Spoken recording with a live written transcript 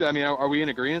basically, I mean, are we in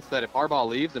agreement that if Harbaugh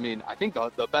leaves, I mean, I think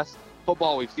the best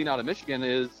football we've seen out of Michigan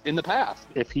is in the past.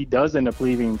 If he does end up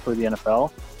leaving for the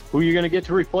NFL, who are you going to get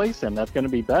to replace him? That's going to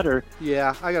be better.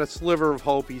 Yeah, I got a sliver of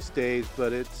hope he stays,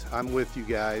 but I'm with you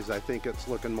guys. I think it's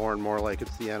looking more and more like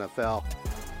it's the NFL.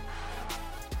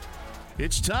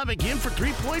 It's time again for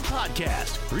 3 Point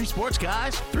Podcast. 3 sports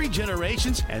guys, 3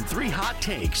 generations, and 3 hot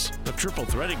takes. The triple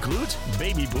threat includes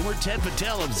baby boomer Ted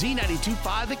Patel of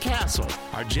Z92.5 The Castle.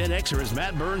 Our Gen Xer is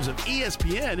Matt Burns of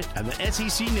ESPN and the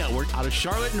SEC Network out of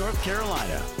Charlotte, North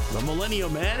Carolina. The millennial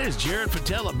man is Jared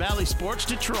Patel of Bally Sports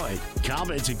Detroit.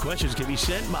 Comments and questions can be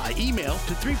sent by email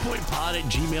to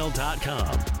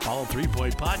 3pointpod@gmail.com. Follow 3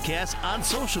 Point Podcast on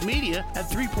social media at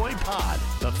 3 Point Pod.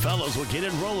 The fellows will get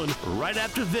it rolling right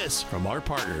after this from our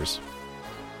partners.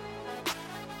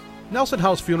 Nelson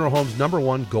House Funeral Home's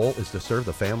 #1 goal is to serve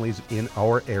the families in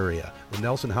our area. The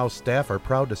Nelson House staff are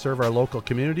proud to serve our local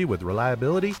community with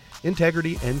reliability,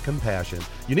 integrity, and compassion.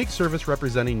 Unique service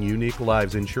representing unique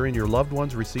lives, ensuring your loved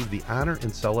ones receive the honor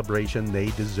and celebration they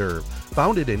deserve.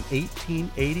 Founded in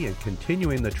 1880 and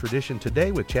continuing the tradition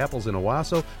today with chapels in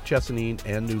Owasso, Chesaning,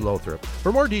 and New Lothrop.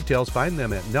 For more details, find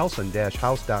them at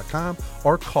nelson-house.com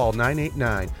or call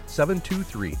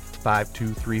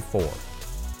 989-723-5234.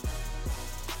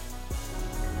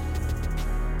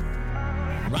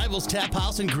 Rivals Tap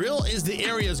House and Grill is the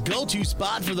area's go-to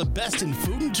spot for the best in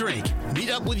food and drink. Meet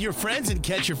up with your friends and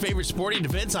catch your favorite sporting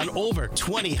events on over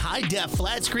 20 high-def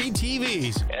flat-screen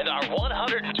TVs and our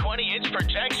 120-inch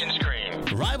projection screen.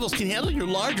 Rivals can handle your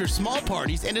large or small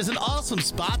parties and is an awesome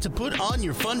spot to put on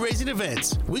your fundraising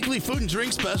events. Weekly food and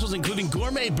drink specials including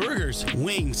gourmet burgers,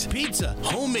 wings, pizza,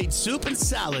 homemade soup, and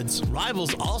salads.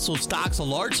 Rivals also stocks a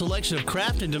large selection of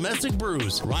craft and domestic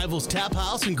brews. Rivals Tap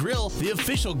House and Grill, the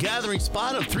official gathering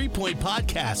spot of 3 Point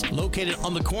Podcast, located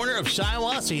on the corner of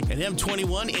Shiawassee and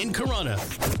M21 in Corunna.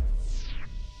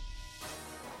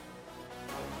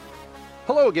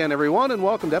 Hello again, everyone, and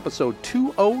welcome to episode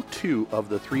 202 of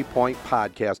the 3 Point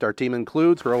Podcast. Our team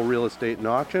includes Grow Real Estate and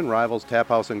Auction, Rivals Tap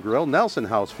House and Grill, Nelson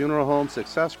House Funeral Home,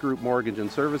 Success Group Mortgage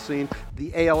and Servicing,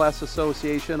 the ALS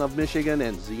Association of Michigan,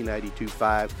 and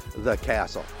Z92.5 The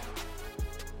Castle.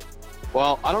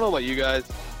 Well, I don't know about you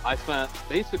guys. I spent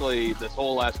basically this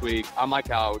whole last week on my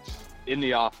couch, in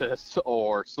the office,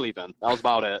 or sleeping. That was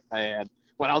about it. And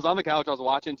when I was on the couch, I was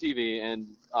watching TV and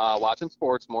watching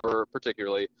sports more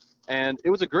particularly. And it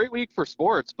was a great week for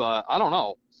sports, but I don't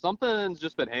know. Something's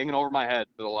just been hanging over my head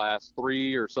for the last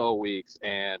 3 or so weeks,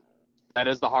 and that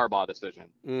is the Harbaugh decision.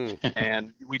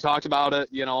 And we talked about it,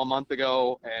 a month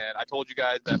ago, and I told you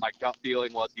guys that my gut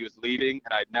feeling was he was leaving,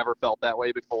 and I'd never felt that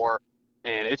way before.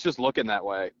 And it's just looking that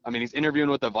way. I mean, he's interviewing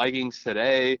with the Vikings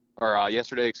yesterday,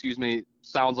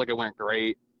 Sounds like it went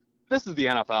great. This is the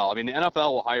NFL. I mean, the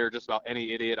NFL will hire just about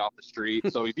any idiot off the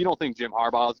street. So if you don't think Jim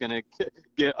Harbaugh is going to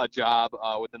get a job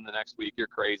within the next week, you're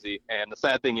crazy. And the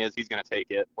sad thing is he's going to take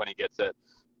it when he gets it.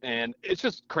 And it's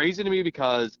just crazy to me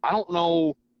because I don't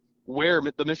know where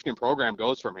the Michigan program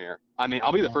goes from here. I mean,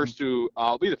 I'll be the first to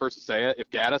say it.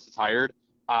 If Gaddis is hired,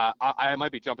 I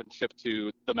might be jumping ship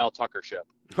to the Mel Tucker ship.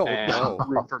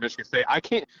 Root for Michigan State. Are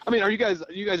you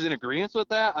guys in agreement with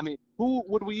that? I mean, who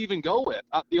would we even go with?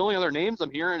 The only other names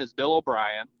I'm hearing is Bill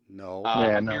O'Brien.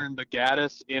 I'm hearing the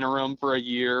Gaddis interim for a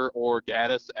year, or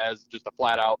Gaddis as just a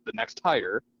flat out the next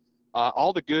hire.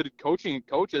 All the good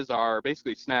coaches are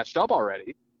basically snatched up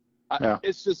already.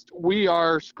 It's just, we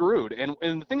are screwed. And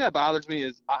the thing that bothers me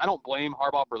is I don't blame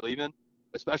Harbaugh for leaving,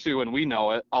 especially when we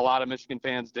know it. A lot of Michigan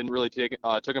fans didn't really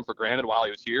took him for granted while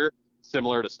he was here,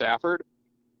 similar to Stafford.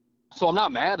 So I'm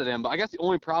not mad at him, but I guess the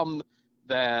only problem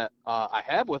that I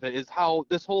have with it is how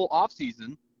this whole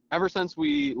offseason, ever since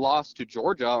we lost to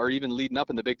Georgia, or even leading up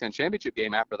in the Big Ten championship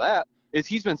game after that, is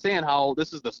he's been saying how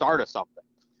this is the start of something.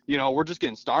 We're just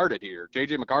getting started here.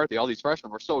 J.J. McCarthy, all these freshmen,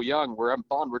 we're so young, we're having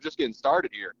fun, we're just getting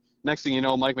started here. Next thing you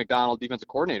know, Mike McDonald, defensive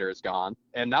coordinator, is gone,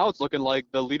 and now it's looking like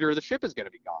the leader of the ship is going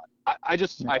to be gone. I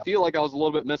feel like I was a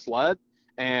little bit misled,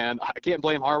 and I can't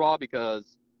blame Harbaugh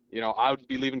because I would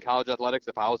be leaving college athletics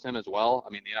if I was him as well. I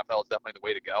mean, the NFL is definitely the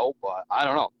way to go, but I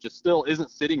don't know. Just still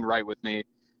isn't sitting right with me.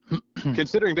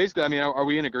 Considering basically, I mean, are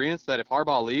we in agreement that if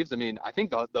Harbaugh leaves, I mean, I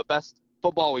think the best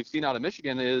football we've seen out of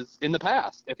Michigan is in the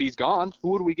past. If he's gone,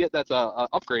 who would we get that's a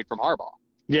upgrade from Harbaugh?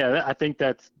 Yeah, I think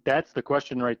that's the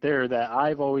question right there that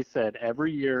I've always said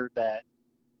every year, that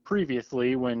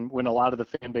previously when a lot of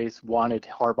the fan base wanted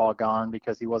Harbaugh gone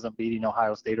because he wasn't beating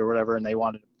Ohio State or whatever and they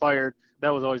wanted him fired, that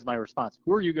was always my response.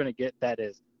 Who are you going to get that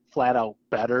is flat out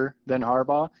better than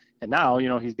Harbaugh? And now,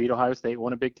 he's beat Ohio State,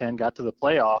 won a Big Ten, got to the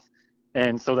playoff.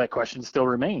 And so that question still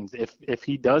remains. If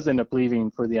he does end up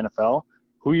leaving for the NFL,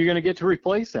 who are you going to get to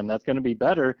replace him? That's going to be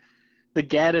better. the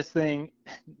Gaddis thing,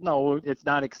 no, it's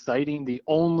not exciting. The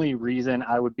only reason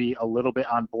I would be a little bit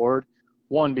on board,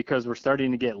 one, because we're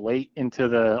starting to get late into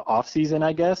the off season,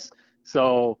 I guess.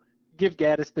 So give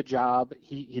Gaddis the job.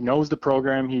 He knows the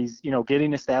program. He's,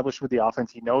 getting established with the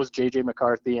offense. He knows J.J.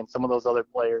 McCarthy and some of those other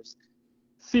players.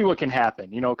 See what can happen,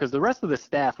 because the rest of the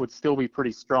staff would still be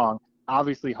pretty strong.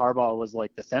 Obviously, Harbaugh was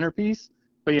like the centerpiece,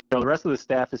 but, the rest of the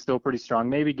staff is still pretty strong.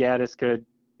 Maybe Gaddis could,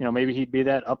 maybe he'd be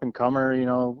that up-and-comer,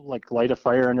 like light a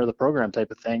fire under the program type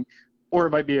of thing. Or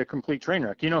it might be a complete train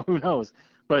wreck. Who knows?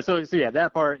 But so yeah,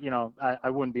 that part, I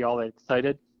wouldn't be all that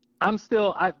excited. I'm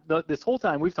still, this whole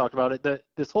time we've talked about it,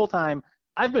 this whole time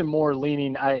I've been more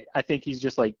leaning, I think he's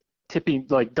just like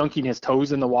dunking his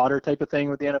toes in the water type of thing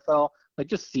with the NFL, like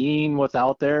just seeing what's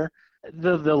out there.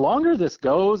 The longer this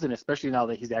goes, and especially now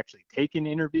that he's actually taking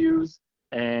interviews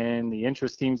and the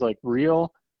interest seems like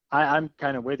real, I'm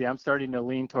kind of with you. I'm starting to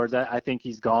lean towards that. I think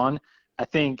he's gone. I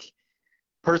think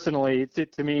personally,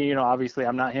 to me, obviously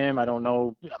I'm not him. I don't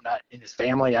know. I'm not in his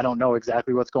family. I don't know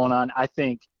exactly what's going on. I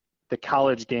think the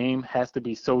college game has to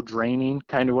be so draining,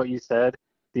 kind of what you said.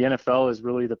 The NFL is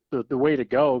really the way to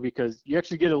go because you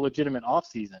actually get a legitimate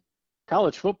offseason.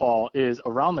 College football is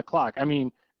around the clock. I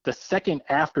mean, the second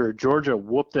after Georgia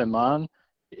whooped them on,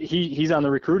 he's on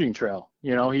the recruiting trail.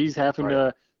 He's having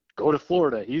to go to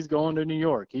Florida. He's going to New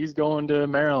York. He's going to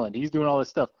Maryland. He's doing all this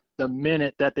stuff the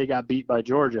minute that they got beat by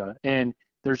Georgia. And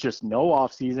there's just no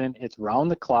off season. It's round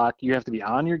the clock. You have to be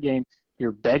on your game.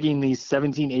 You're begging these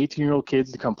 17, 18-year-old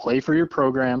kids to come play for your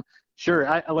program. Sure,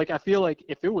 I feel like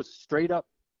if it was straight up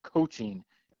coaching,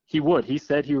 he would. He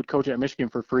said he would coach at Michigan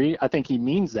for free. I think he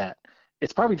means that.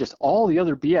 It's probably just all the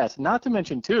other BS. Not to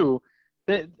mention, too,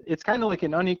 that it's kind of like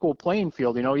an unequal playing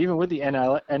field. Even with the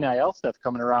NIL stuff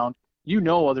coming around,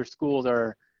 other schools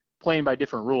are playing by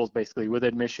different rules, basically, with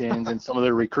admissions and some of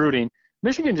their recruiting.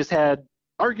 Michigan just had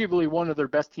arguably one of their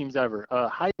best teams ever, a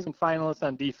Heisman finalist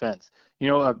on defense,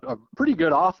 a pretty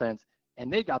good offense,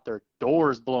 and they got their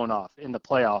doors blown off in the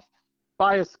playoff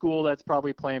by a school that's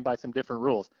probably playing by some different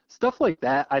rules. Stuff like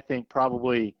that, I think,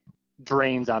 probably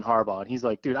drains on Harbaugh. And he's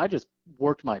like, dude, I just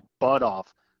worked my butt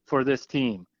off for this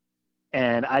team,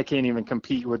 and I can't even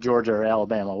compete with Georgia or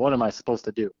Alabama. What am I supposed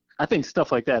to do? I think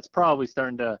stuff like that's probably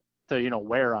starting to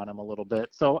wear on him a little bit.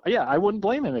 So, yeah, I wouldn't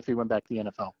blame him if he went back to the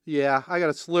NFL. Yeah, I got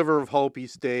a sliver of hope he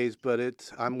stays,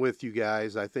 but I'm with you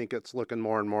guys. I think it's looking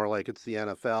more and more like it's the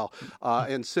NFL.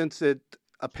 And since it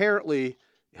apparently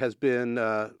has been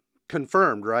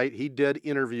confirmed, right? He did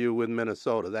interview with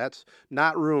Minnesota. That's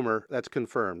not rumor. That's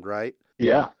confirmed, right?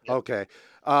 Yeah. Okay.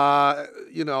 And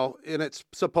it's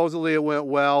supposedly it went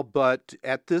well, but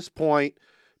at this point,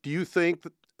 do you think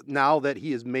now that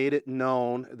he has made it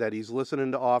known that he's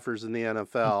listening to offers in the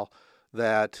NFL,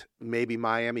 that maybe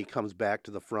Miami comes back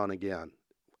to the front again?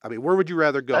 I mean, where would you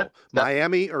rather go,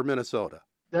 Miami or Minnesota?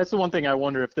 That's the one thing I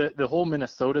wonder if the whole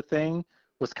Minnesota thing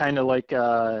was kind of like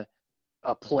a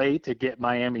play to get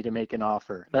Miami to make an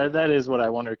offer. That is what I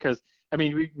wonder, because, I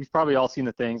mean, we've probably all seen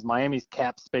the things. Miami's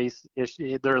cap space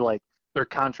issue, their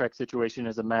contract situation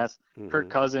is a mess. Mm-hmm. Kirk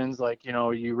Cousins,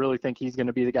 you really think he's going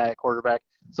to be the guy at quarterback.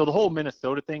 So the whole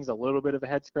Minnesota thing's a little bit of a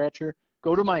head scratcher.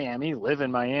 Go to Miami, live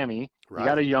in Miami. Right. You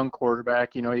got a young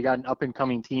quarterback. You got an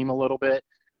up-and-coming team a little bit.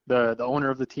 The owner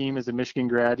of the team is a Michigan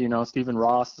grad, Stephen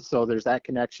Ross. So there's that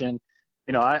connection.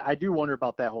 I do wonder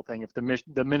about that whole thing, if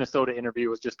the Minnesota interview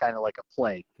was just kind of like a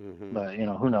play. Mm-hmm. But,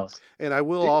 who knows? And I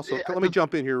will also – let me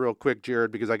jump in here real quick,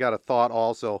 Jared, because I got a thought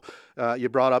also. You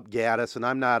brought up Gaddis, and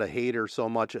I'm not a hater so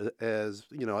much as,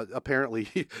 apparently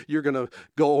you're going to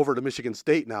go over to Michigan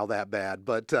State now that bad.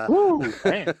 But Ooh,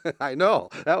 man. I know.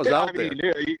 That was out there.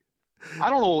 I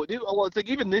don't know. Well, it's like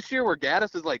even this year where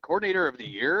Gaddis is like coordinator of the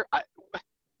year,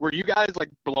 were you guys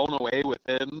like blown away with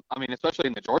him? I mean, especially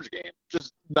in the Georgia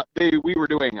game, we were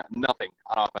doing nothing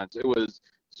on offense. It was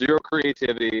zero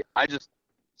creativity.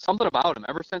 Something about him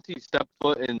ever since he stepped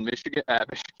foot in Michigan,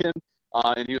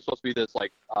 and he was supposed to be this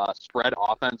spread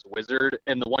offense wizard.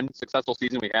 And the one successful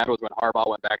season we had was when Harbaugh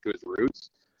went back to his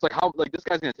roots. It's like how this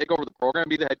guy's going to take over the program,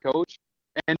 be the head coach.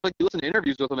 And you listen to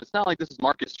interviews with him, it's not like this is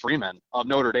Marcus Freeman of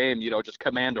Notre Dame, just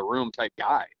command a room type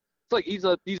guy. It's like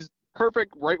he's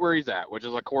perfect right where he's at, which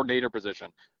is a coordinator position.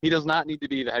 He does not need to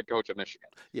be the head coach of Michigan.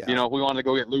 Yeah. If we wanted to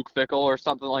go get Luke Fickell or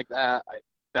something like that,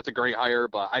 that's a great hire.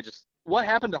 But what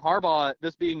happened to Harbaugh,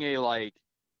 this being a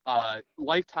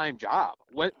lifetime job?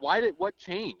 What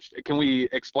changed? Can we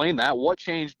explain that? What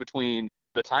changed between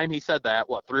the time he said that,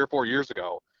 3 or 4 years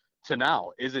ago, to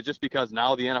now? Is it just because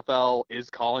now the NFL is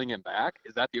calling him back?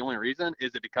 Is that the only reason?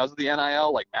 Is it because of the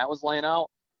NIL like Matt was laying out?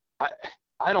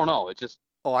 I don't know. It just,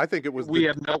 I think it was. We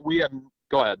have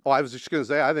Go ahead. Oh, I was just going to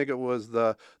say, I think it was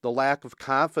the lack of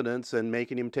confidence in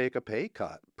making him take a pay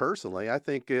cut. Personally, I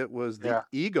think it was the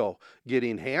ego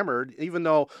getting hammered. Even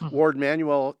though Ward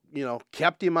Manuel,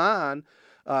 kept him on,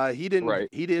 he didn't. Right.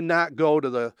 He did not go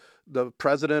to the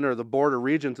president or the board of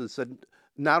regents and said,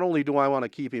 not only do I want to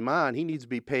keep him on, he needs to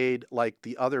be paid like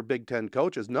the other Big Ten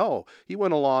coaches. No, he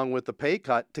went along with the pay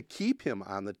cut to keep him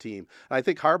on the team. And I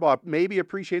think Harbaugh maybe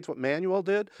appreciates what Manuel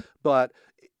did, but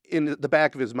in the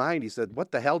back of his mind, he said,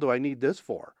 what the hell do I need this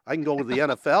for? I can go to the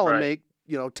NFL and make,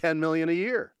 $10 million a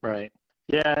year. Right.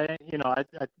 Yeah.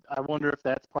 I wonder if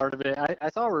that's part of it. I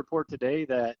saw a report today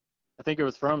that I think it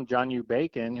was from John U.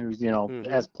 Bacon, who's,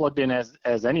 as plugged in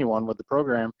as anyone with the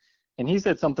program. And he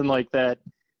said something like that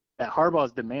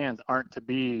Harbaugh's demands aren't to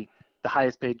be the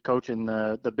highest paid coach in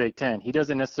the Big Ten. He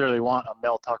doesn't necessarily want a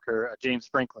Mel Tucker, a James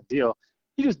Franklin deal.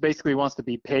 He just basically wants to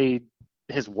be paid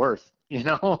his worth,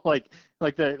 like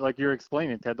you're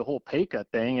explaining, Ted, the whole pay cut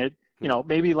thing. It,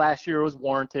 maybe last year was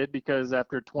warranted because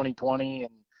after 2020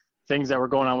 and things that were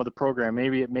going on with the program,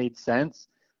 maybe it made sense.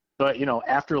 But,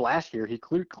 after last year, he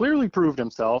clearly proved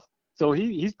himself. So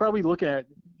he's probably looking at,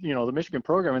 the Michigan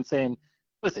program and saying,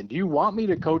 listen, do you want me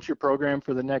to coach your program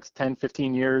for the next 10,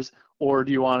 15 years, or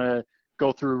do you want to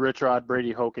go through Rich Rod,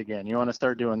 Brady Hoke again? You want to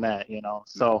start doing that,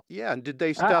 So yeah, and did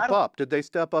they step up? Did they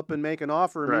step up and make an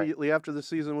offer immediately after the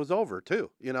season was over too?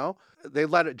 They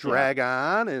let it drag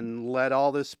on and let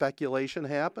all this speculation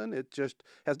happen. It just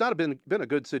has not been a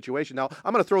good situation. Now,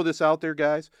 I'm going to throw this out there,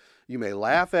 guys. You may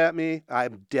laugh at me.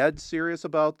 I'm dead serious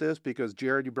about this because,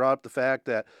 Jared, you brought up the fact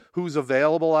that who's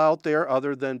available out there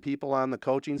other than people on the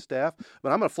coaching staff.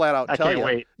 But I'm going to flat out tell you.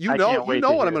 Wait. You know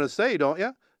what I'm going to say, don't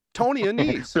you? Tony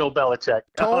Annese. Bill Belichick.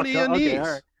 Tony Annese. Okay, all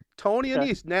right. Tony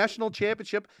Annese, national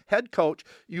championship head coach.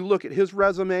 You look at his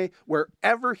resume,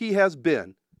 wherever he has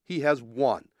been, he has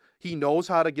won. He knows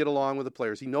how to get along with the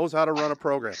players. He knows how to run a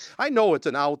program. I know it's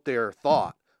an out there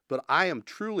thought, but I am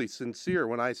truly sincere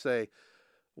when I say,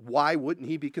 why wouldn't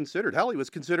he be considered? Hell, he was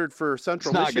considered for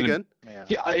Central Michigan.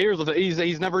 Here's the thing.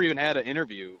 He's never even had an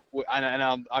interview.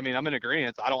 And I'm in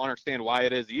agreement. I don't understand why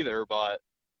it is either, but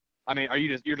I mean,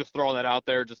 you're just throwing that out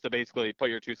there just to basically put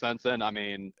your 2 cents in? I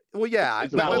mean, well, yeah,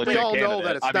 we all know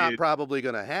that it's not probably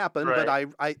going to happen, right.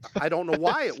 But I don't know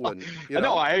why it wouldn't.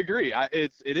 No, I agree.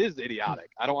 It is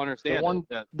idiotic. I don't understand.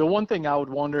 The one thing I would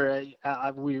wonder,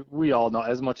 we all know,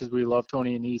 as much as we love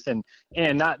Tony Annese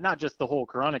and not just the whole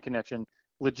Corona connection.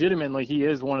 Legitimately, he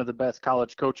is one of the best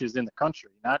college coaches in the country.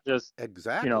 Not just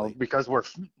because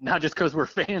we're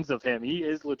fans of him. He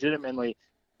is legitimately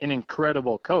an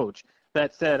incredible coach.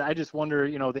 That said, I just wonder,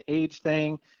 the age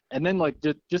thing, and then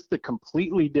just the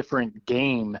completely different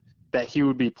game that he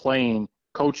would be playing,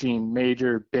 coaching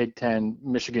major Big Ten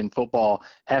Michigan football,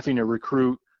 having to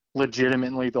recruit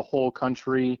legitimately the whole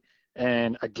country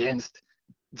and against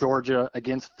Georgia,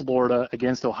 against Florida,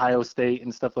 against Ohio State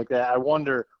and stuff like that. I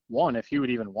wonder, one, if he would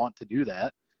even want to do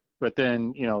that, but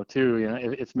then, two,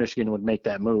 if Michigan would make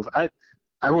that move. I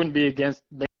wouldn't be against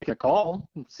making a call,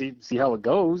 see how it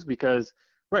goes, because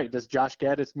right, does Josh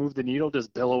Gaddis move the needle? Does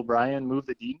Bill O'Brien move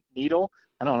the needle?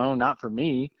 I don't know, not for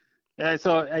me. At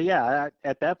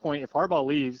that point, if Harbaugh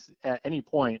leaves at any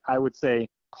point, I would say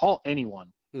call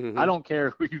anyone. Mm-hmm. I don't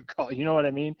care who you call. You know what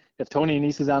I mean? If Tony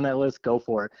Annese is on that list, go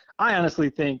for it. I honestly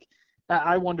think,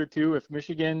 I wonder too, if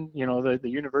Michigan, the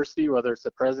university, whether it's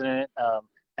the president,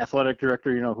 athletic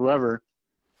director, whoever,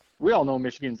 we all know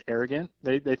Michigan's arrogant.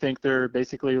 They think they're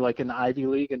basically like in the Ivy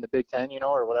League in the Big Ten,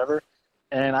 or whatever.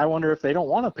 And I wonder if they don't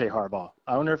want to pay Harbaugh.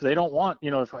 I wonder if they don't want,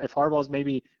 if Harbaugh's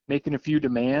maybe making a few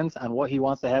demands on what he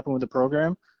wants to happen with the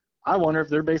program. I wonder if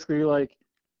they're basically like,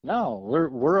 no,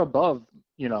 we're above,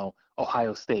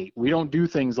 Ohio State. We don't do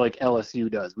things like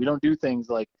LSU does. We don't do things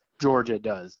like Georgia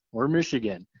does. We're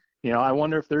Michigan. I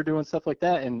wonder if they're doing stuff like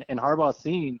that. And Harbaugh's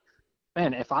seeing,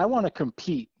 man, if I want to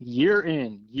compete year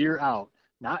in, year out,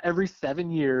 not every 7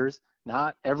 years,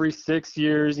 not every 6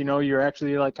 years, you're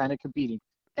actually like kind of competing.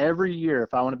 Every year,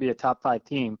 if I want to be a top 5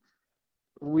 team,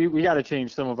 we got to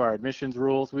change some of our admissions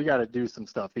rules. We got to do some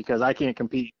stuff because I can't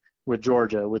compete with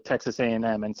Georgia, with Texas A&M,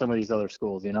 and some of these other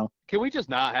schools. Can we just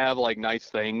not have nice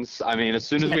things? I mean, as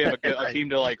soon as we have a team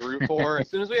to root for,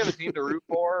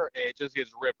 it just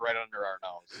gets ripped right under our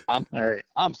nose.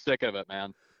 I'm sick of it,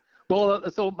 man. Well,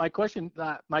 so my question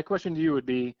to you would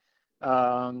be,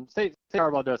 say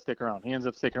Harbaugh does stick around. He ends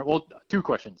up sticking around. Well, 2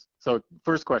 questions. So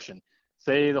first question.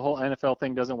 Say the whole NFL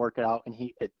thing doesn't work out and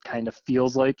it kind of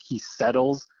feels like he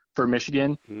settles for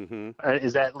Michigan. Mm-hmm.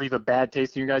 Does that leave a bad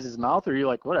taste in your guys' mouth, or are you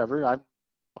like, whatever,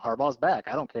 Harbaugh's back,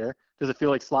 I don't care? Does it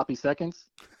feel like sloppy seconds?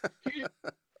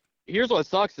 Here's what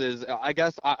sucks is I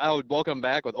guess I would welcome him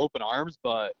back with open arms,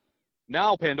 but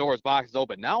now Pandora's box is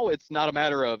open. Now it's not a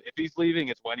matter of if he's leaving,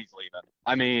 it's when he's leaving.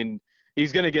 I mean,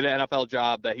 he's going to get an NFL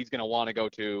job that he's going to want to go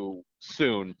to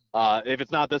soon. If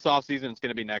it's not this offseason, it's going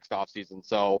to be next offseason.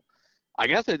 So I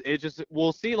guess it just,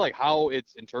 we'll see like how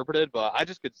it's interpreted, but I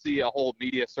just could see a whole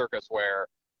media circus where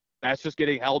that's just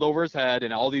getting held over his head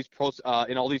in all these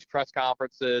press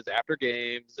conferences after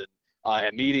games and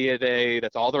at media day.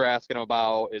 That's all they're asking him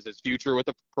about is his future with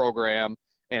the program,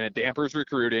 and it dampers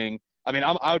recruiting. I mean,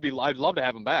 I'd love to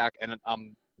have him back, and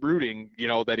I'm rooting,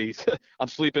 that he's. I'm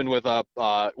sleeping with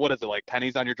what is it, like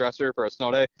pennies on your dresser for a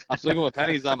snow day? I'm sleeping with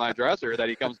pennies on my dresser that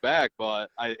he comes back,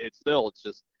 but it's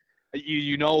just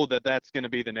you know that's going to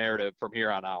be the narrative from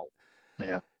here on out.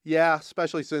 Yeah,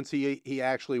 especially since he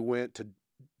actually went to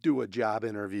do a job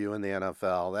interview in the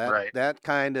NFL. That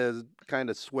kind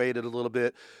of swayed it a little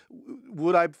bit.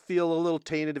 Would I feel a little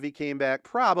tainted if he came back?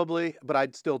 Probably, but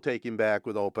I'd still take him back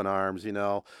with open arms,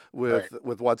 with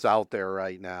what's out there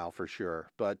right now for sure.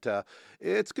 But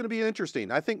it's going to be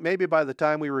interesting. I think maybe by the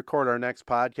time we record our next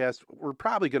podcast, we're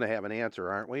probably going to have an answer,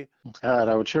 aren't we? God,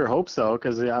 I would sure hope so,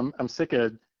 because I'm sick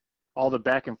of all the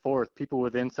back and forth, people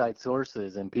with inside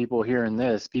sources and people hearing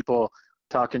this, people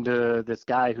talking to this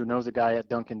guy who knows a guy at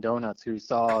Dunkin' Donuts who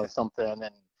saw something,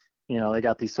 and they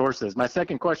got these sources. My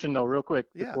second question, though, real quick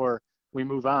before we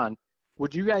move on,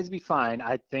 would you guys be fine?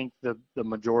 I think the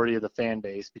majority of the fan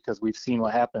base, because we've seen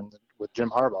what happened with Jim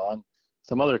Harbaugh and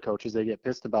some other coaches, they get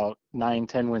pissed about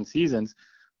 9-10 win seasons.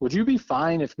 Would you be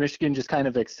fine if Michigan just kind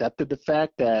of accepted the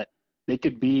fact that they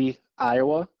could be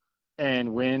Iowa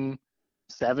and win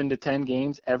 7 to 10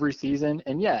 games every season,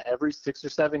 and every 6 or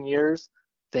 7 years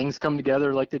things come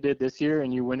together like they did this year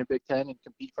and you win a Big Ten and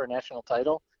compete for a national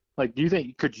title? Like,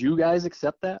 could you guys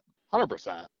accept that?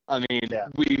 100%. I mean,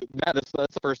 that's the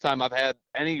first time I've had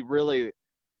any really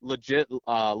legit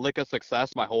lick of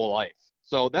success my whole life.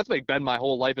 So that's been my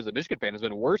whole life as a Michigan fan has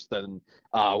been worse than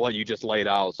what you just laid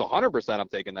out. So 100% I'm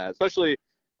taking that, especially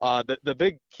the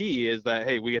big key is that,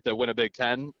 hey, we get to win a Big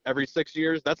Ten every 6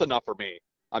 years. That's enough for me.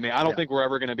 I mean, I don't think we're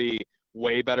ever going to be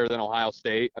way better than Ohio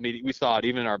State. I mean, we saw it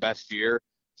even in our best year.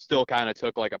 Still kind of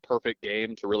took like a perfect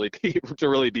game to really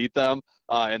beat them,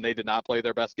 and they did not play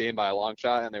their best game by a long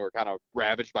shot, and they were kind of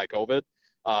ravaged by COVID.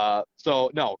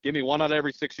 So no, give me one out of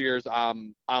every 6 years.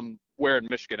 I'm wearing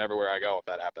Michigan everywhere I go if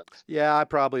that happens. Yeah, I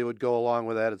probably would go along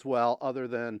with that as well. Other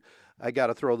than I got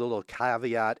to throw the little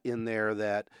caveat in there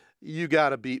that you got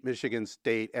to beat Michigan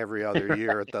State every other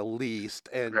year at the least,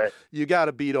 and you got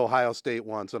to beat Ohio State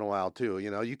once in a while too.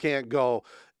 You can't go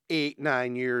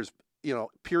 8-9 years.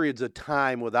 Periods of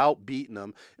time without beating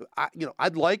them.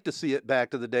 I'd like to see it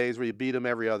back to the days where you beat them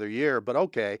every other year, but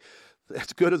okay,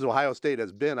 as good as Ohio State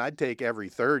has been, I'd take every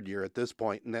third year at this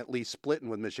point and at least splitting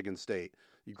with Michigan State.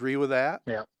 You agree with that?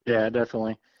 Yeah,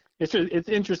 definitely. It's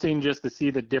interesting just to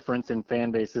see the difference in fan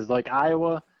bases. Like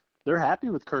Iowa, they're happy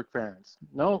with Kirk Ferentz.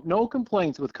 No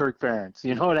complaints with Kirk Ferentz.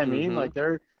 You know what I mean? Mm-hmm. Like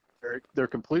they're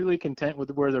completely content with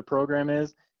where their program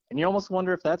is, and you almost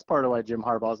wonder if that's part of why Jim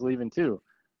Harbaugh's leaving too.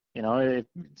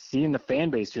 Seeing the fan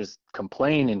base just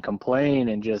complain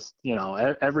and just,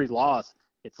 every loss,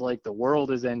 it's like the world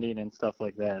is ending and stuff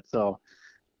like that. So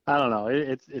I don't know.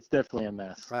 It's definitely a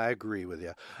mess. I agree with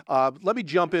you. Let me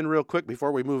jump in real quick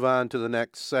before we move on to the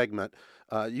next segment.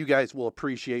 You guys will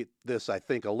appreciate this, I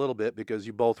think, a little bit because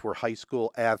you both were high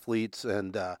school athletes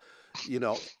and,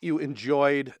 you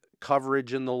enjoyed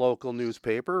coverage in the local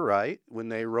newspaper, right? When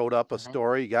they wrote up a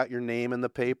story, you got your name in the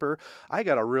paper. I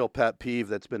got a real pet peeve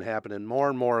that's been happening more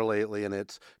and more lately, and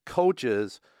it's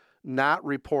coaches not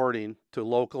reporting to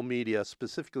local media,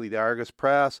 specifically the Argus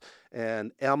Press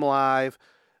and MLive,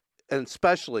 and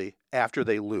especially after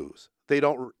they lose. They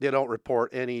don't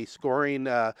report any scoring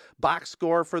box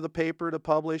score for the paper to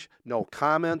publish, no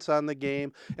comments on the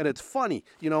game. And it's funny,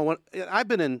 when I've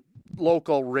been in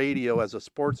local radio as a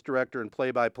sports director and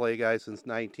play-by-play guy since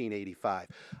 1985.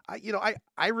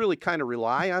 I really kind of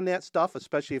rely on that stuff,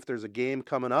 especially if there's a game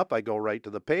coming up. I go right to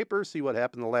the paper, see what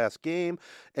happened the last game.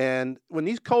 And when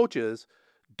these coaches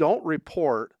don't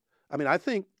report, I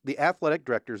think the athletic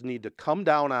directors need to come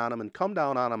down on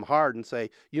them hard and say,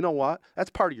 you know what? That's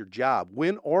part of your job.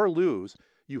 Win or lose,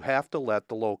 you have to let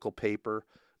the local paper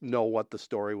know what the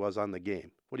story was on the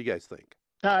game. What do you guys think?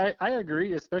 I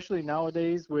agree, especially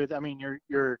nowadays with,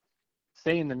 you're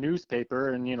saying the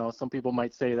newspaper, and, some people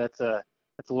might say that's a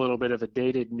little bit of a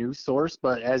dated news source,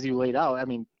 but as you laid out,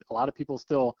 a lot of people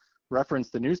still reference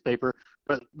the newspaper,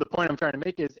 but the point I'm trying to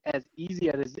make is as easy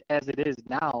as it is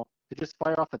now to just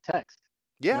fire off a text.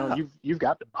 Yeah. You've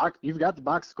got the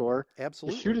box score.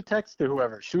 Absolutely. Just shoot a text to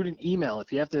whoever, shoot an email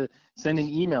if you have to send an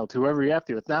email to whoever you have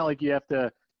to. It's not like you have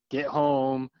to get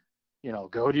home,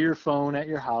 go to your phone at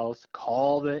your house,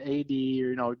 call the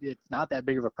AD, or, it's not that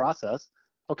big of a process.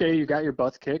 Okay, you got your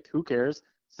butts kicked. Who cares?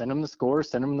 Send them the score,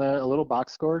 send them a little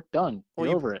box score, done. Well,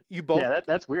 You're over it. You both, yeah,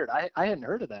 that's weird. I hadn't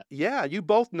heard of that. Yeah, you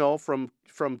both know from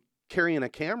carrying a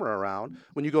camera around,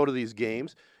 when you go to these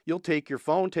games, you'll take your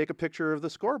phone, take a picture of the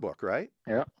scorebook, right?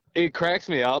 Yeah. It cracks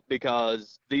me up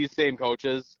because these same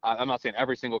coaches, I'm not saying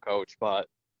every single coach, but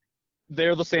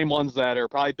they're the same ones that are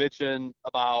probably bitching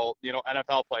about,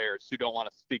 NFL players who don't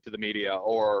want to speak to the media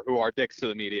or who are dicks to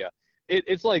the media.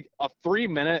 It's like a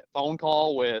 3-minute phone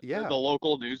call with the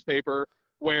local newspaper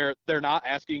where they're not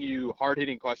asking you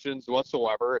hard-hitting questions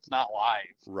whatsoever. It's not live.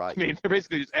 Right. I mean, they're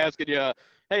basically just asking you,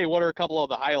 hey, what are a couple of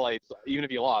the highlights, even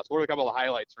if you lost, what are a couple of the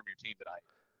highlights from your team tonight?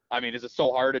 I mean, is it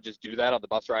so hard to just do that on the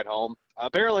bus ride home?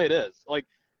 Apparently it is.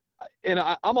 And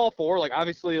I'm all for,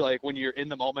 obviously, when you're in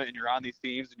the moment and you're on these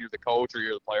teams and you're the coach or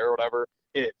you're the player or whatever,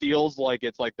 it feels like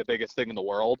it's, the biggest thing in the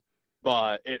world.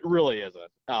 But it really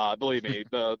isn't. Believe me,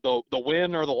 the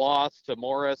win or the loss to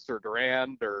Morris or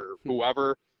Durand or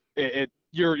whoever,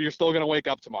 you're still going to wake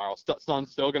up tomorrow.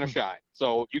 Sun's still going to shine.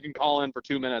 So you can call in for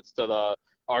 2 minutes to the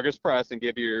Argus Press and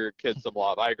give your kids some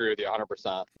love. I agree with you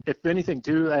 100%. If anything,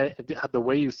 too, the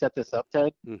way you set this up,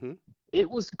 Ted, it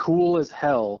was cool as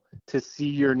hell to see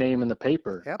your name in the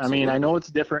paper. Absolutely. I mean, I know it's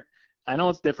different.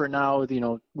 Now with,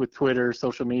 with Twitter,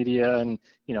 social media, and,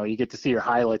 you get to see your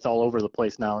highlights all over the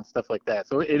place now and stuff like that.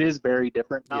 So it is very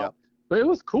different now. Yeah. But it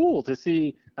was cool to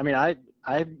see. I mean, I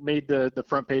made the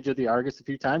front page of the Argus a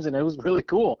few times, and it was really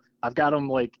cool. I've got them,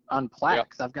 on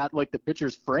plaques. Yeah. I've got, the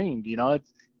pictures framed,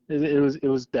 It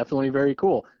was definitely very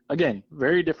cool. Again,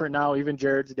 very different now. Even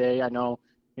Jared's day, I know,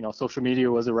 social media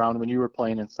was around when you were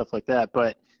playing and stuff like that.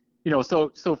 But,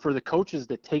 so for the coaches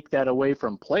to take that away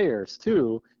from players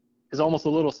too is almost a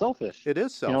little selfish. It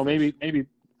is selfish.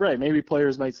 Maybe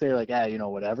players might say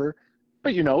whatever.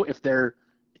 But if they're,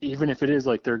 even if it is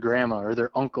their grandma or their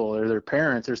uncle or their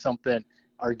parents or something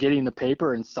are getting the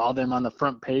paper and saw them on the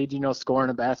front page,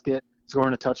 scoring a basket,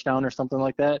 scoring a touchdown or something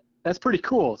like that, that's pretty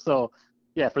cool. So.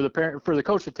 Yeah, for the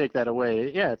coach to take that away,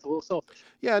 it's a little selfish.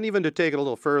 Yeah, and even to take it a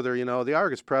little further, the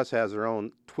Argus Press has their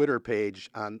own Twitter page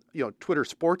on, Twitter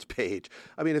sports page.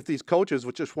 I mean, if these coaches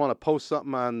would just want to post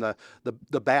something on the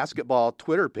basketball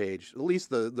Twitter page, at least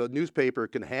the newspaper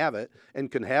can have it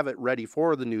and can have it ready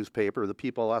for the newspaper, the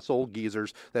people, us old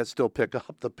geezers that still pick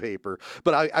up the paper.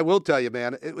 But I will tell you,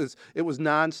 man, it was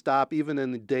nonstop, even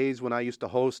in the days when I used to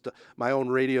host my own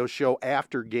radio show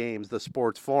after games, the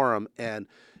Sports Forum, and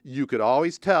you could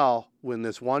always tell when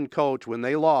this one coach, when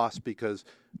they lost, because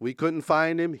we couldn't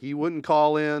find him, he wouldn't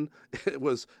call in. It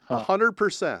was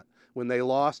 100%. When they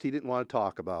lost, he didn't want to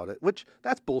talk about it, which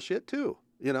that's bullshit too,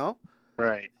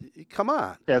 Right. Come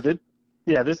on.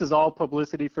 Yeah, this is all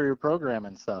publicity for your program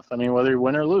and stuff. I mean, whether you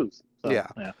win or lose. So, yeah.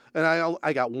 And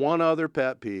I got one other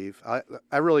pet peeve.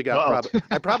 I really got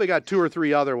I probably got 2 or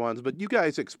 3 other ones, but you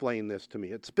guys explain this to me.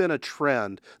 It's been a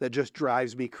trend that just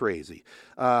drives me crazy.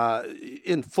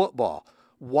 In football,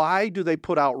 why do they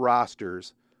put out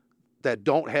rosters that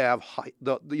don't have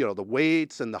the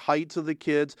weights and the heights of the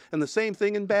kids? And the same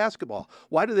thing in basketball.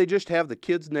 Why do they just have the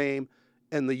kid's name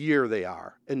and the year they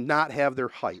are and not have their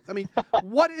height? I mean,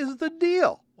 what is the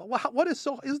deal?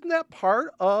 Isn't that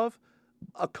part of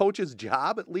a coach's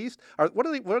job at least? What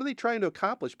are they trying to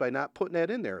accomplish by not putting that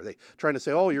in there? Are they trying to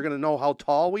say, oh, you're going to know how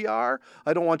tall we are?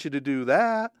 I don't want you to do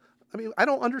that. I mean, I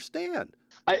don't understand.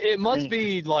 It must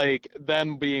be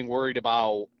them being worried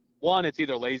about, one, it's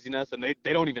either laziness and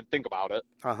they don't even think about it,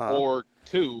 or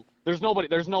 2, there's no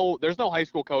high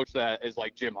school coach that is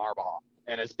like Jim Harbaugh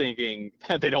and is thinking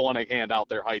that they don't want to hand out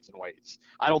their heights and weights.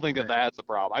 I don't think that's the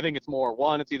problem. I think it's more,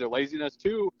 1, it's either laziness,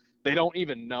 2, they don't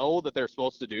even know that they're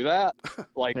supposed to do that,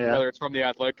 whether it's from the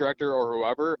athletic director or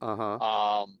whoever.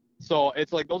 So it's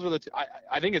those are the two.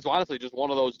 I think it's honestly just one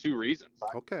of those 2 reasons.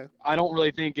 Okay. I don't really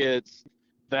think it's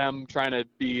them trying to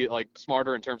be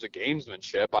smarter in terms of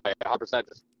gamesmanship. I 100%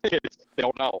 they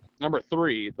don't know. Number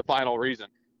 3, the final reason,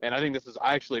 and I think this is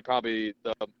actually probably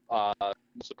the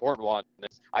most important one.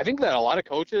 I think that a lot of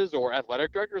coaches or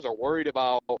athletic directors are worried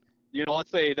about, let's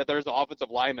say that there's an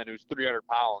offensive lineman who's 300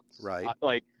 pounds. Right.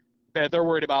 That they're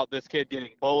worried about this kid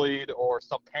getting bullied or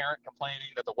some parent complaining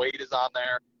that the weight is on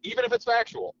there, even if it's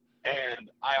factual.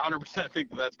 And I 100%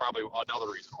 think that's probably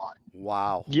another reason why.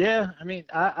 Wow. Yeah, I mean,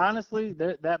 honestly,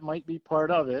 that might be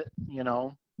part of it,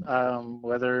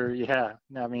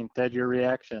 Ted, your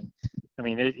reaction. I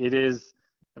mean, it is,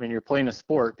 you're playing a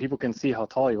sport. People can see how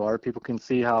tall you are. People can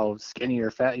see how skinny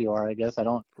or fat you are, I guess.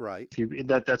 Right.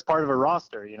 That's part of a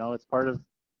roster, it's part of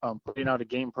putting out a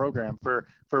game program for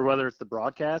whether it's the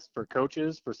broadcast, for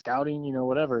coaches, for scouting,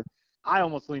 whatever. I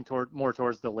almost lean more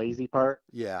towards the lazy part.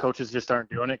 Yeah. Coaches just aren't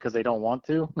doing it because they don't want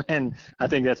to, and I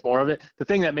think that's more of it. The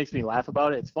thing that makes me laugh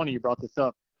about it, it's funny you brought this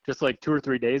up. Just like 2 or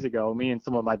 3 days ago, me and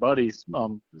some of my buddies,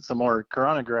 some more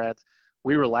Corona grads,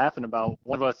 we were laughing about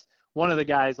one of the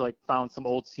guys like found some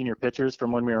old senior pictures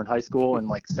from when we were in high school and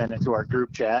like sent it to our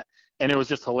group chat. And it was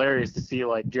just hilarious to see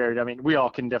like Jared. I mean, we all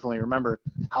can definitely remember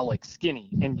how like skinny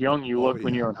and young you looked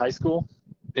when you were in high school.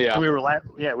 Yeah. And we were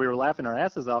laughing our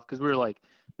asses off because we were like,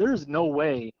 there's no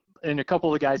way. And a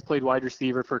couple of the guys played wide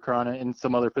receiver for Corona and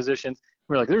some other positions.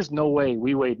 We were like, there's no way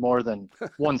we weighed more than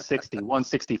 160,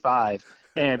 165.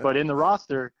 But in the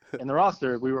roster,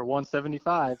 we were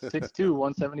 175, 6'2",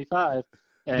 175.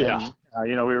 And,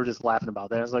 we were just laughing about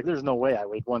that. I was like, there's no way I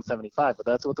weighed 175, but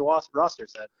that's what the roster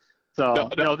said. So,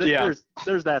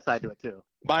 there's that side to it too.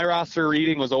 My roster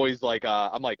reading was always like,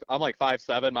 I'm like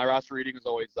 5'7". My roster reading was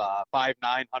always 5'9",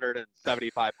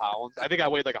 175 pounds. I think I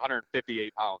weighed like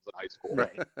 158 pounds in high school.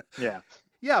 Right. Yeah.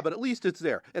 Yeah, but at least it's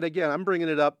there. And again, I'm bringing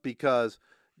it up because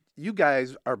you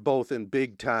guys are both in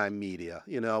big time media,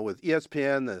 with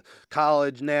ESPN, the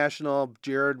college national,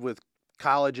 Jared with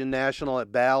college and national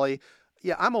at Bally.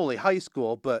 Yeah, I'm only high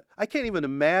school, but I can't even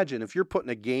imagine if you're putting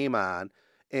a game on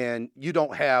and you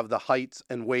don't have the heights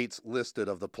and weights listed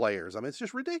of the players. I mean, it's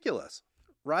just ridiculous,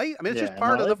 right? I mean, it's just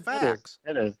part of the facts.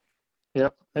 It is.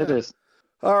 Yep, it is.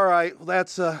 All right, well,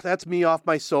 that's me off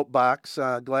my soapbox.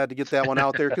 Glad to get that one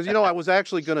out there because, I was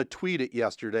actually going to tweet it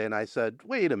yesterday, and I said,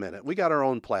 wait a minute, we got our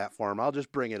own platform. I'll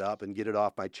just bring it up and get it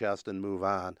off my chest and move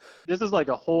on. This is like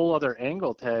a whole other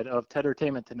angle, Ted, of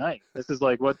Tedtertainment Tonight. This is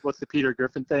like what's the Peter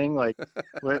Griffin thing? Like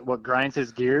what grinds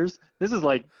his gears? This is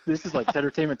like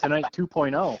Tedtertainment Tonight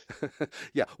 2.0.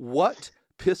 Yeah, what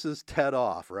pisses Ted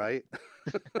off, right?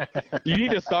 You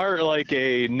need to start like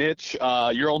a niche,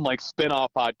 your own like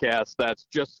spin-off podcast that's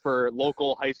just for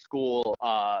local high school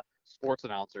sports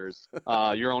announcers.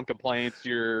 Your own complaints,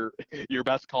 your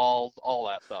best calls, all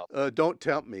that stuff. Don't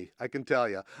tempt me. I can tell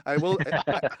you. I will.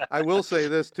 I will say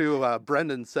this too.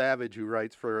 Brendan Savage, who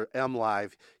writes for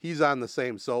MLive, he's on the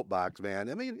same soapbox,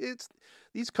 man. I mean, it's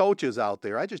these coaches out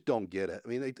there. I just don't get it. I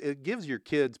mean, it gives your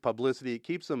kids publicity. It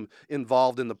keeps them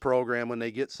involved in the program when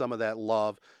they get some of that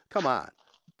love. Come on,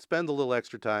 spend a little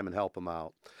extra time and help them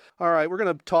out. All right, we're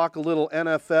going to talk a little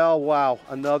NFL. Wow,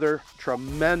 another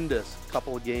tremendous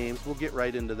couple of games. We'll get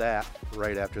right into that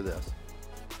right after this.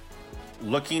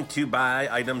 Looking to buy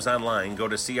items online? Go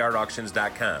to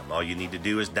crauctions.com. All you need to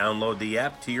do is download the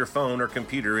app to your phone or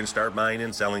computer and start buying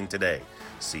and selling today.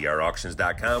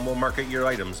 crauctions.com will market your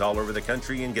items all over the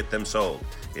country and get them sold.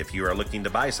 If you are looking to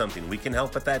buy something, we can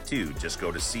help with that too. Just go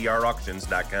to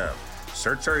crauctions.com.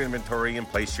 Search our inventory and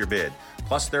place your bid.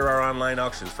 Plus, there are online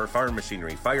auctions for farm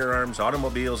machinery, firearms,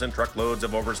 automobiles, and truckloads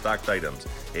of overstocked items.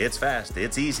 It's fast,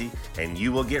 it's easy, and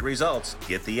you will get results.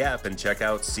 Get the app and check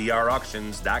out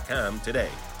crauctions.com today.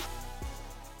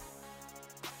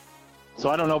 So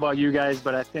I don't know about you guys,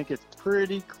 but I think it's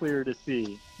pretty clear to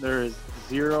see there is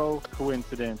zero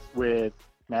coincidence with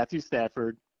Matthew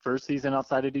Stafford, first season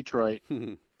outside of Detroit,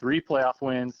 3 playoff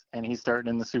wins, and he's starting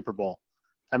in the Super Bowl.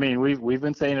 I mean, we've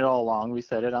been saying it all along. We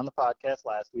said it on the podcast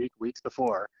last week, weeks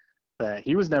before, that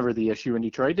he was never the issue in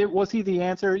Detroit. Was he the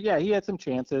answer? Yeah, he had some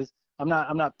chances. I'm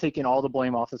not taking all the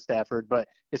blame off of Stafford, but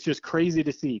it's just crazy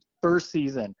to see first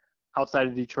season outside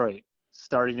of Detroit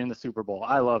starting in the Super Bowl.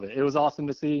 I love it. It was awesome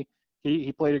to see.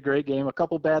 He played a great game. A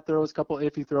couple bad throws, a couple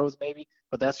iffy throws maybe,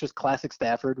 but that's just classic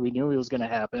Stafford. We knew it was going to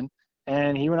happen,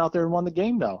 and he went out there and won the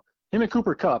game though. Him and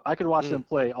Cooper Kupp, I could watch them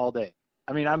play all day.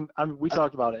 I mean, we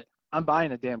talked about it. I'm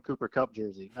buying a damn Cooper Kupp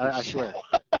jersey. I swear.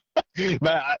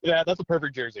 Man, yeah, that's a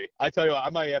perfect jersey. I tell you what, I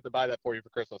might have to buy that for you for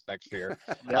Christmas next year.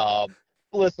 Yeah.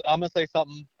 Listen, I'm going to say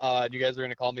something. You guys are going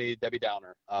to call me Debbie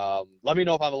Downer. Let me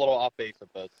know if I'm a little off base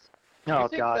with this. Oh,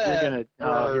 God. You're going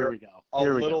to – here we go. A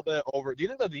little bit over – do you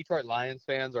think the Detroit Lions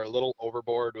fans are a little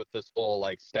overboard with this whole,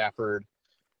 like, Stafford?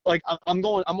 Like, I'm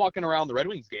walking around the Red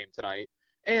Wings game tonight,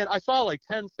 and I saw, like,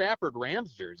 10 Stafford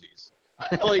Rams jerseys.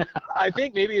 Like, I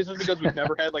think maybe it's just because we've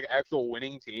never had like an actual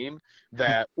winning team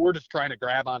that we're just trying to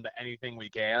grab onto anything we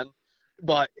can.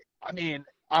 But I mean,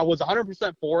 I was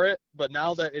 100% for it, but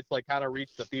now that it's like kind of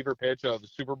reached the fever pitch of the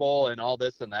Super Bowl and all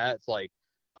this and that, it's like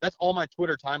that's all my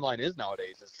Twitter timeline is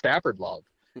nowadays is Stafford love.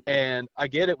 And I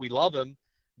get it, we love him,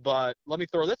 but let me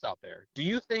throw this out there. Do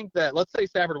you think that, let's say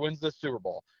Stafford wins this Super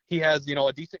Bowl, he has,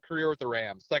 a decent career with the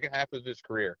Rams, second half of his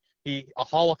career, a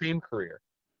Hall of Fame career.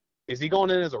 Is he going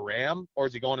in as a Ram or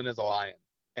is he going in as a Lion?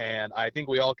 And I think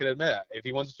we all can admit if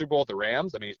he wins the Super Bowl with the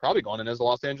Rams, I mean, he's probably going in as a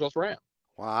Los Angeles Ram.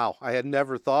 Wow. I had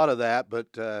never thought of that, but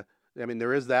I mean,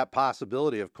 there is that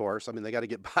possibility, of course. I mean, they got to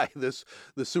get by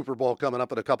the Super Bowl coming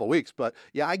up in a couple weeks. But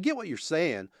yeah, I get what you're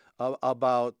saying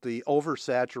about the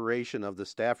oversaturation of the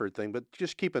Stafford thing. But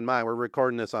just keep in mind, we're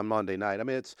recording this on Monday night. I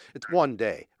mean, it's one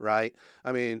day, right?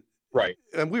 I mean, right.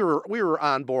 And we were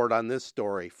on board on this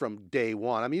story from day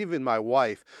one. I mean, even my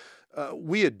wife.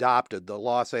 We adopted the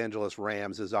Los Angeles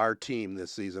Rams as our team this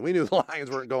season. We knew the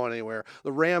Lions weren't going anywhere.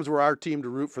 The Rams were our team to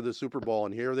root for the Super Bowl,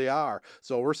 and here they are.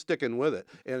 So we're sticking with it.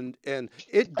 And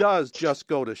it does just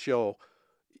go to show,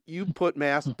 you put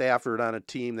Matt Stafford on a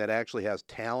team that actually has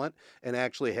talent and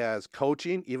actually has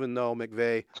coaching, even though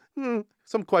McVay,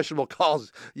 some questionable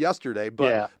calls yesterday,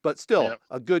 but still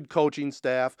a good coaching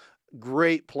staff,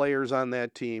 great players on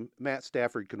that team. Matt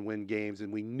Stafford can win games,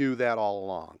 and we knew that all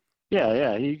along.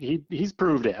 Yeah, he's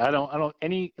proved it.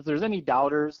 If there's any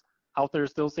doubters out there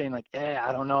still saying like,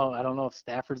 I don't know if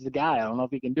Stafford's the guy. I don't know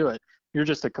if he can do it. You're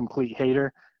just a complete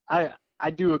hater. I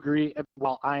do agree.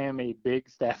 While I am a big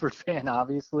Stafford fan,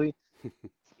 obviously,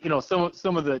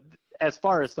 some of the, as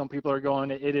far as some people are going,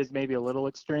 it is maybe a little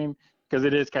extreme because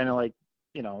it is kind of like,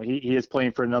 he is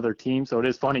playing for another team. So it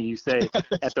is funny you say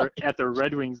at the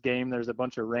Red Wings game, there's a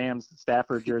bunch of Rams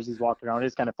Stafford jerseys walking around.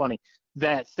 It's kind of funny.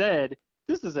 That said,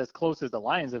 this is as close as the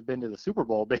Lions have been to the Super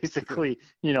Bowl, basically.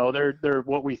 They're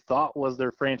what we thought was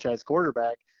their franchise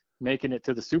quarterback making it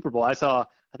to the Super Bowl. I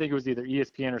think it was either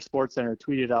ESPN or SportsCenter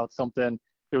tweeted out something.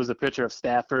 It was a picture of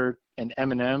Stafford and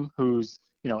Eminem, who's,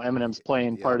 Eminem's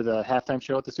playing part of the halftime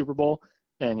show at the Super Bowl,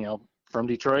 and, from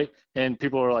Detroit. And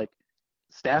people were like,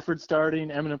 Stafford starting,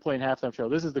 Eminem playing halftime show.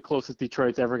 This is the closest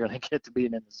Detroit's ever going to get to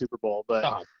being in the Super Bowl.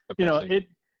 But, it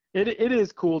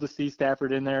is cool to see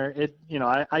Stafford in there.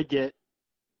 I get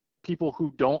people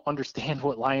who don't understand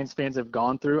what Lions fans have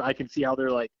gone through. I can see how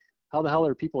they're like, how the hell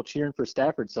are people cheering for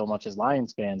Stafford so much as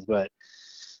Lions fans? But,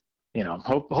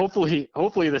 hopefully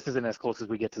this isn't as close as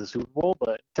we get to the Super Bowl.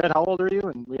 But Ted, how old are you?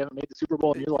 And we haven't made the Super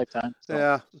Bowl in your lifetime.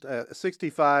 So. Yeah,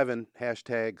 65 and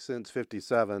hashtag since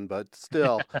 57, but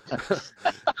still.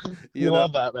 you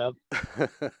love that, man.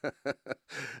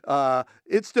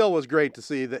 It still was great to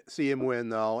see him win,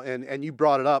 though. And you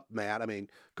brought it up, Matt. I mean,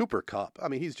 Cooper Kupp. I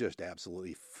mean, he's just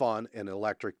absolutely fun and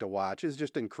electric to watch. It's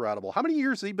just incredible. How many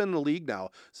years has he been in the league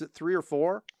now? Is it 3 or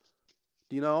 4?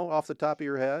 Do you know off the top of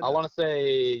your head? I want to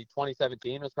say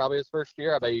 2017 was probably his first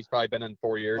year. I bet he's probably been in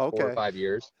 4 years, 4 or 5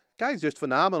 years. Guy's just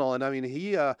phenomenal. And I mean,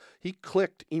 he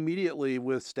clicked immediately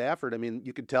with Stafford. I mean,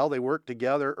 you could tell they worked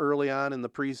together early on in the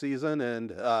preseason,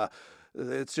 and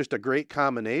it's just a great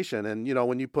combination. And,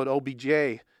 when you put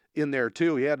OBJ in there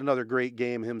too, he had another great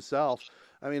game himself.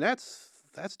 I mean, that's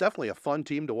definitely a fun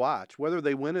team to watch, whether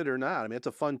they win it or not. I mean, it's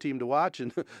a fun team to watch,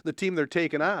 and the team they're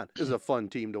taking on is a fun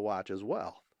team to watch as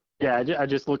well. Yeah, I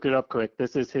just looked it up quick.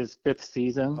 This is his 5th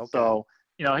season. Okay. So,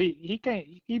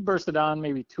 he bursted on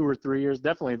maybe 2 or 3 years.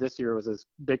 Definitely this year was his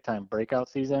big-time breakout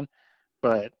season.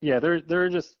 But, yeah, they're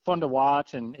just fun to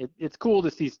watch, and it's cool to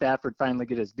see Stafford finally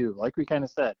get his due. Like we kind of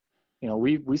said,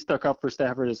 we stuck up for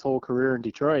Stafford his whole career in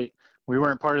Detroit. We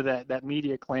weren't part of that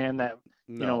media clan that,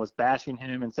 was bashing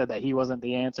him and said that he wasn't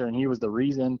the answer and he was the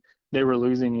reason they were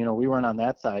losing. We weren't on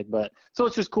that side. But so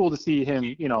it's just cool to see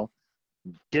him,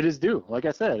 get his due. Like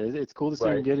I said, it's cool to see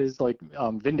him get his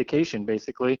vindication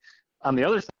basically. On the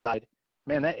other side,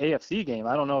 man, that AFC game,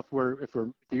 I don't know if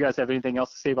you guys have anything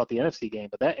else to say about the NFC game,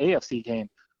 but that AFC game,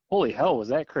 holy hell, was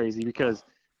that crazy, because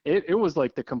it was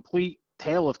like the complete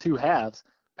tale of two halves.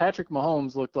 Patrick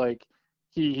Mahomes looked like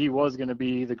he was going to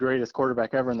be the greatest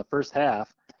quarterback ever in the first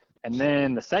half. And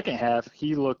then the second half,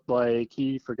 he looked like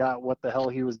he forgot what the hell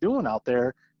he was doing out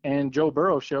there. And Joe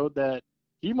Burrow showed that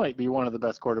he might be one of the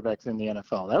best quarterbacks in the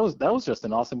NFL. That was just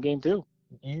an awesome game too.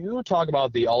 You talk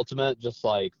about the ultimate, just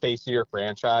like face of your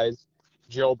franchise,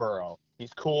 Joe Burrow.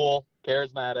 He's cool,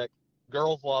 charismatic.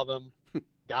 Girls love him.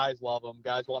 Guys love him.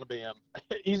 Guys want to be him.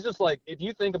 He's just like, if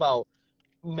you think about,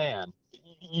 man,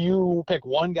 you pick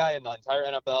one guy in the entire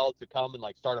NFL to come and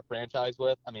like start a franchise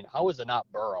with. I mean, how is it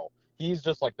not Burrow? He's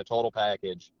just like the total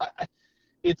package.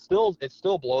 It still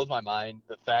blows my mind,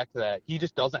 the fact that he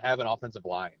just doesn't have an offensive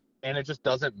line, and it just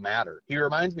doesn't matter. He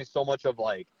reminds me so much of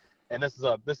like, and this is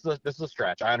a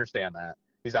stretch. I understand that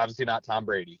he's obviously not Tom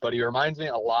Brady, but he reminds me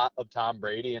a lot of Tom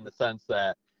Brady in the sense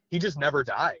that he just never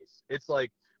dies. It's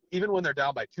like, even when they're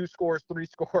down by 2 scores, 3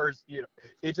 scores,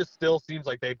 it just still seems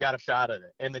like they've got a shot at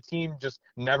it, and the team just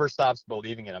never stops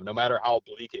believing in him, no matter how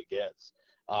bleak it gets.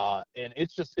 And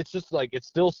it's just like, it's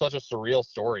still such a surreal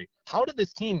story. How did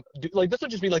this team do? Like, this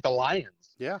would just be like the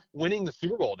Lions, winning the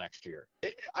Super Bowl next year.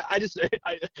 I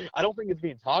don't think it's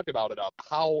being talked about enough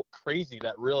how crazy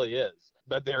that really is,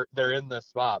 that they're in this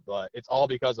spot. But it's all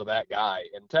because of that guy.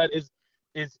 And Ted,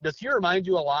 does he remind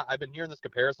you a lot? I've been hearing this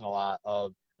comparison a lot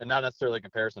of, and not necessarily a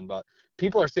comparison, but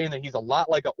people are saying that he's a lot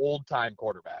like an old-time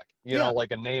quarterback, you know,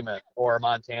 like a Namath or a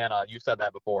Montana. You said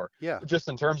that before. Yeah. Just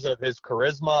in terms of his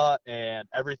charisma and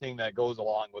everything that goes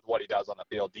along with what he does on the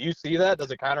field. Do you see that?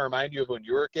 Does it kind of remind you of when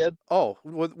you were a kid? Oh,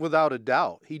 without a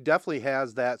doubt. He definitely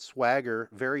has that swagger,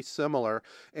 very similar.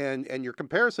 And your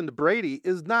comparison to Brady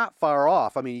is not far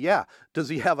off. I mean, yeah, does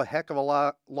he have a heck of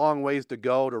a long ways to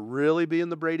go to really be in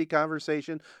the Brady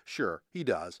conversation? Sure, he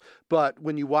does. But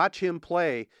when you watch him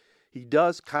play, he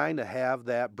does kind of have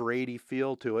that Brady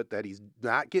feel to it, that he's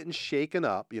not getting shaken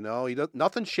up. You know,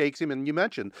 nothing shakes him. And you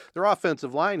mentioned their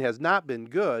offensive line has not been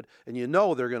good, and you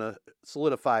know they're going to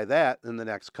solidify that in the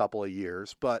next couple of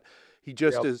years. But he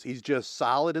just is. He's just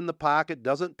solid in the pocket,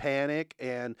 doesn't panic,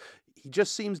 and he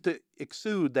just seems to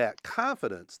exude that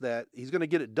confidence that he's going to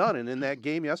get it done. And in that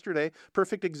game yesterday,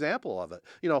 perfect example of it.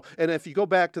 You know, and if you go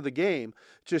back to the game,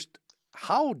 just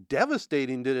how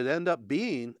devastating did it end up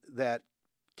being that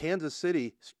Kansas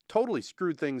City totally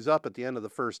screwed things up at the end of the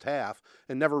first half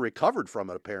and never recovered from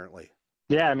it, apparently.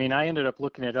 Yeah, I mean, I ended up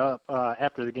looking it up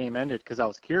after the game ended because I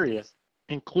was curious,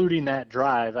 including that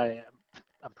drive. I'm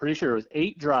pretty sure it was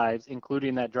 8 drives,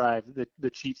 including that drive that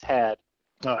the Chiefs had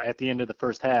at the end of the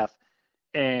first half,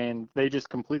 and they just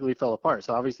completely fell apart.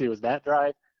 So obviously it was that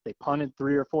drive. They punted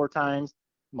 3 or 4 times.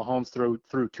 Mahomes threw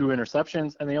 2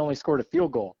 interceptions, and they only scored a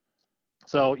field goal.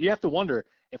 So you have to wonder,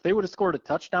 if they would have scored a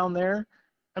touchdown there,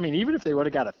 I mean, even if they would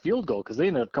have got a field goal, because they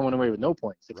ended up coming away with no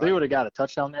points. If they would have got a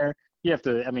touchdown there, you have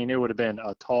to, I mean, it would have been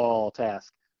a tall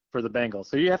task for the Bengals.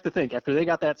 So you have to think, after they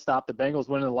got that stop, the Bengals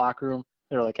went in the locker room.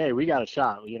 They're like, hey, we got a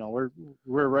shot. You know,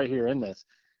 we're right here in this.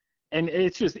 And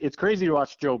it's crazy to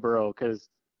watch Joe Burrow because,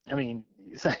 I mean,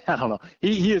 I don't know.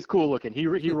 He is cool looking. He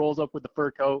rolls up with the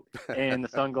fur coat and the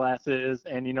sunglasses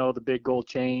and, you know, the big gold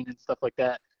chain and stuff like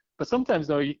that. But sometimes,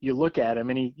 though, you look at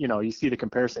him and you see the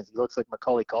comparisons. He looks like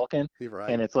Macaulay Culkin. Right.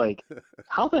 And it's like,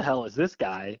 how the hell is this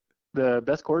guy the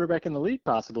best quarterback in the league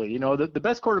possibly? You know, the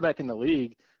best quarterback in the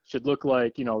league should look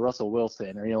like, you know, Russell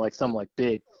Wilson or, you know, like some like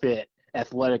big, fit,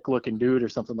 athletic-looking dude or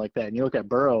something like that. And you look at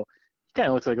Burrow, he kind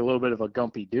of looks like a little bit of a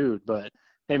gumpy dude. But,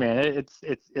 hey, man,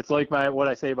 it's like what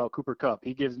I say about Cooper Kupp.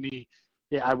 He gives me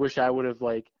I wish I would have,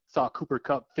 like, saw Cooper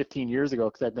Kupp 15 years ago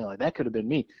because I'd been like, that could have been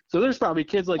me. So there's probably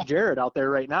kids like Jared out there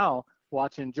right now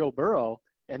watching Joe Burrow,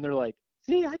 and they're like,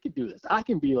 see, I can do this. I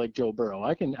can be like Joe Burrow.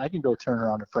 I can go turn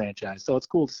around a franchise. So it's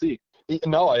cool to see.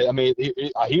 No, I mean,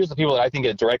 here's the people that I think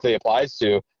it directly applies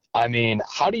to. I mean,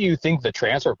 how do you think the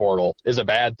transfer portal is a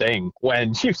bad thing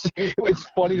when it's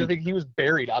funny to think he was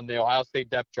buried on the Ohio State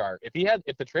depth chart.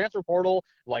 If the transfer portal,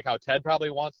 like how Ted probably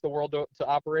wants the world to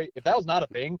operate, if that was not a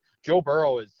thing, Joe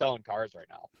Burrow is selling cars right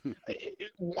now.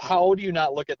 How do you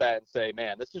not look at that and say,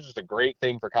 man, this is just a great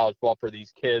thing for college football for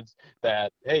these kids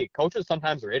that, hey, coaches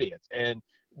sometimes are idiots. And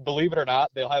believe it or not,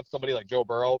 they'll have somebody like Joe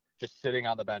Burrow just sitting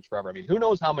on the bench forever. I mean, who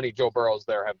knows how many Joe Burrows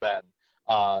there have been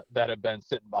that have been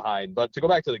sitting behind. But to go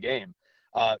back to the game,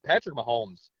 Patrick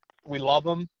Mahomes, we love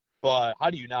him, but how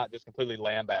do you not just completely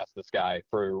lambaste this guy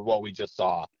for what we just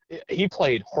saw? He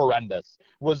played horrendous.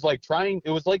 It was like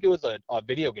it was a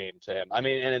video game to him. I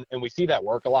mean, and we see that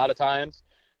work a lot of times,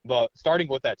 but starting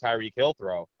with that Tyreek Hill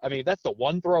throw, I mean, that's the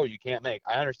one throw you can't make.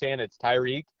 I understand it's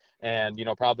Tyreek, and, you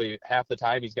know, probably half the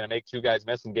time he's going to make 2 guys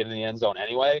miss and get in the end zone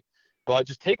anyway. But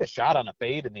just take a shot on a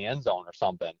fade in the end zone or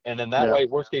something. And then that way,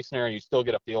 worst case scenario, you still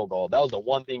get a field goal. That was the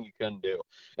one thing you couldn't do.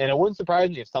 And it wouldn't surprise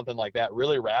me if something like that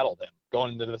really rattled him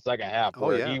going into the second half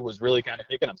where he was really kind of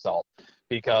kicking himself,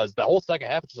 because the whole second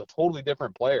half is just a totally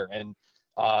different player. And,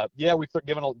 we've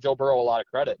given Joe Burrow a lot of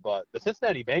credit, but the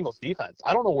Cincinnati Bengals defense,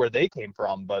 I don't know where they came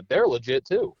from, but they're legit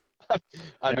too.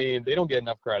 I mean, they don't get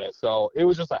enough credit. So it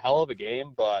was just a hell of a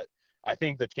game, but I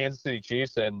think the Kansas City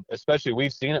Chiefs, and especially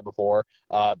we've seen it before,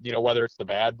 whether it's the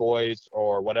Bad Boys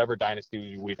or whatever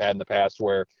dynasty we've had in the past,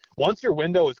 where once your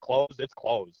window is closed, it's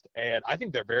closed. And I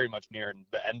think they're very much near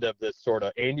the end of this sort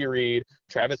of Andy Reid,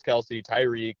 Travis Kelce,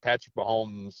 Tyreek, Patrick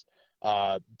Mahomes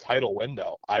title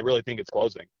window. I really think it's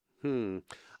closing.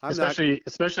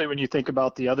 Especially when you think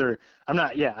about the other.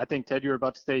 I think, Ted, you were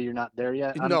about to say you're not there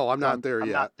yet. I'm not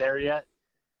there yet.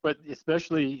 But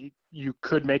especially, you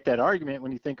could make that argument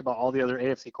when you think about all the other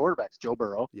AFC quarterbacks: Joe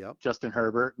Burrow, Justin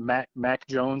Herbert, Mac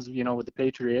Jones, with the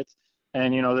Patriots,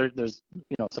 and there's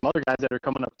some other guys that are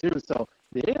coming up too. So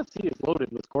the AFC is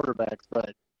loaded with quarterbacks.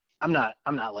 But I'm not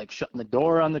like shutting the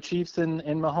door on the Chiefs and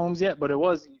Mahomes yet. But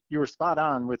you were spot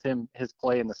on with his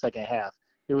play in the second half.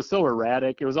 It was so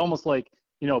erratic. It was almost like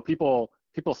people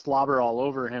slobber all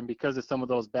over him because of some of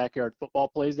those backyard football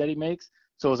plays that he makes.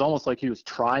 So it was almost like he was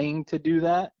trying to do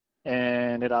that,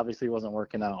 and it obviously wasn't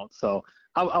working out. So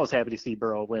I was happy to see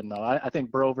Burrow win, though. I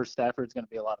think Burrow versus Stafford is going to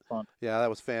be a lot of fun. Yeah, that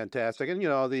was fantastic. And,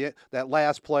 that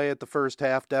last play at the first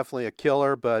half, definitely a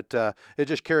killer, but it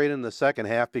just carried in the second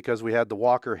half because we had the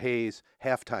Walker Hayes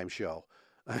halftime show.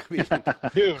 I mean,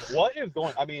 dude, what is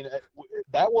going? I mean,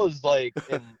 that was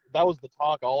that was the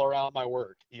talk all around my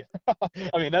work.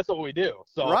 I mean, that's what we do.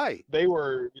 So right. They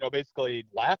were, basically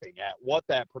laughing at what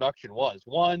that production was.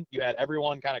 One, you had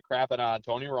everyone kind of crapping on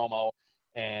Tony Romo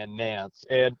and Nance,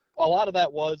 and a lot of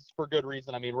that was for good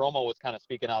reason. I mean, Romo was kind of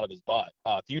speaking out of his butt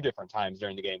a few different times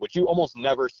during the game, which you almost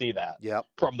never see that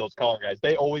from those color guys.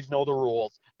 They always know the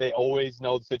rules. They always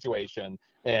know the situation.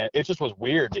 And it just was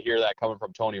weird to hear that coming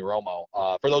from Tony Romo.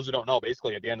 For those who don't know,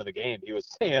 basically at the end of the game, he was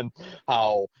saying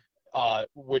how,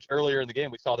 which earlier in the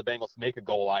game we saw the Bengals make a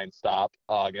goal line stop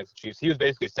against the Chiefs. He was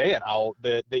basically saying how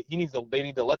they need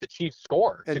to let the Chiefs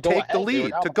score and take the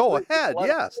lead to go ahead.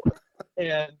 Yes.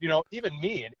 And even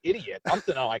me, an idiot, I'm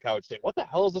sitting on my couch saying, "What the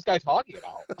hell is this guy talking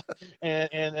about?"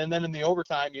 and then in the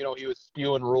overtime, he was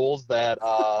spewing rules that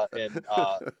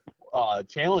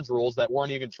challenge rules that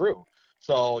weren't even true.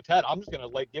 So, Ted, I'm just going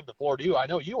to give the floor to you. I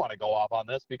know you want to go off on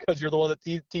this because you're the one that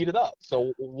teed it up.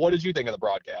 So what did you think of the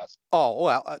broadcast? Oh,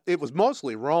 well, it was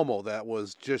mostly Romo that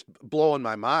was just blowing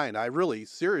my mind. I really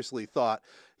seriously thought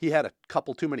he had a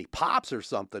couple too many pops or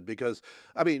something because,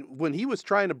 I mean, when he was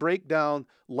trying to break down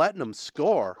letting them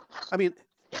score, I mean,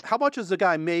 how much does the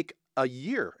guy make a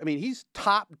year? I mean, he's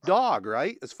top dog,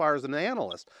 right? As far as an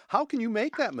analyst, how can you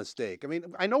make that mistake? I mean,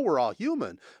 I know we're all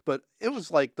human, but it was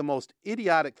like the most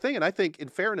idiotic thing. And I think in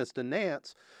fairness to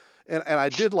Nance, and I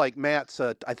did like Matt's,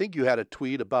 I think you had a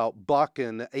tweet about Buck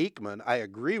and Aikman. I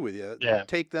agree with you. Yeah.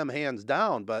 Take them hands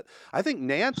down. But I think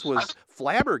Nance was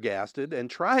flabbergasted and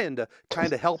trying to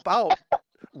kind of help out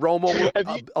Romo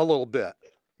a little bit.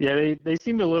 Yeah, they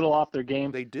seemed a little off their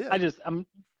game. They did. I'm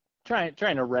trying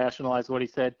to rationalize what he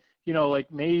said.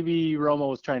 Maybe Romo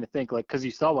was trying to think, because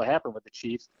you saw what happened with the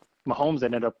Chiefs. Mahomes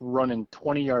ended up running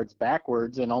 20 yards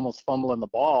backwards and almost fumbling the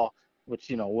ball, which,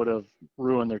 would have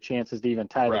ruined their chances to even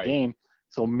tie the game.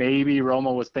 So maybe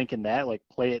Romo was thinking that,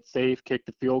 play it safe, kick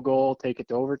the field goal, take it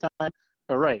to overtime.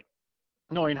 But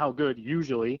knowing how good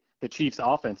usually the Chiefs'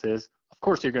 offense is, of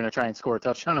course you're going to try and score a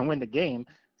touchdown and win the game.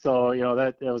 So,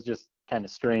 that was just kind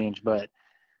of strange. But,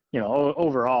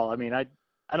 overall, I mean, I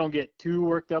don't get too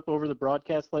worked up over the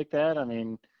broadcast like that. I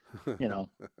mean, I don't know.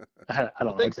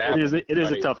 It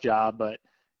is a tough job, but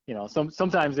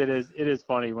sometimes it is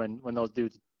funny when those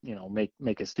dudes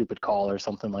make a stupid call or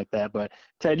something like that. But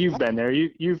Ted, you've been there.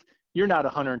 You're not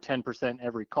 110%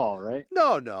 every call, right?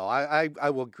 No. I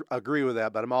will agree with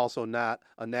that, but I'm also not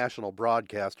a national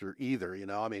broadcaster either.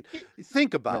 I mean,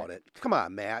 think about it. Come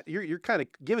on, Matt. You're kind of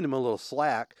giving him a little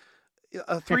slack.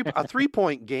 A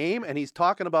 3-point game, and he's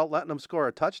talking about letting them score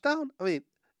a touchdown. I mean,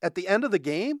 at the end of the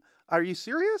game, are you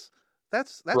serious?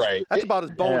 That's right. That's about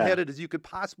as boneheaded as you could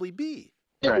possibly be.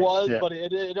 It was, but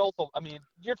it also. I mean,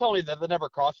 you're telling me that never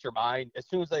crossed your mind as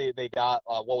soon as they got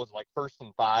what was it, 1st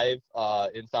and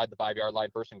 5 inside the 5-yard line,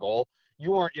 1st and goal.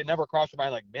 It never crossed your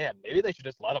mind man, maybe they should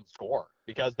just let them score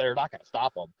because they're not going to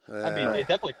stop them. I mean, it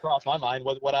definitely crossed my mind.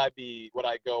 Would I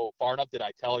go far enough? Did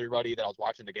I tell everybody that I was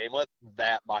watching the game with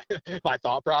that my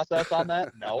thought process on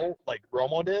that? No, like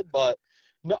Romo did, but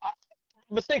no,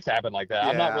 mistakes happen like that.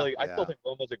 I'm not really. I still think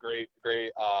Romo's a great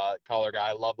caller guy.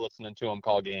 I love listening to him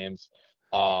call games.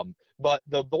 But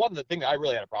the thing that I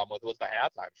really had a problem with was the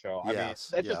halftime show. I mean,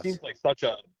 it just seems like such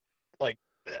a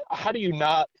how do you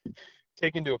not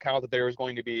take into account that there is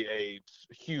going to be a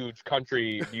huge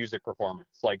country music performance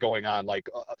going on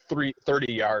 30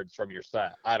 yards from your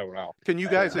set? I don't know. Can you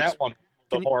guys that one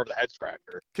more of the head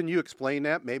scratcher? Can you explain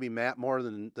that? Maybe Matt more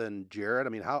than Jared. I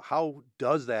mean, how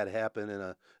does that happen in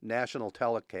a national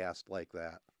telecast like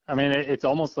that? I mean, it's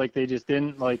almost like they just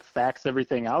didn't fax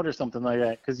everything out or something like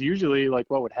that. Because usually, what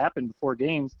would happen before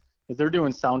games is they're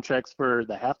doing sound checks for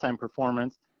the halftime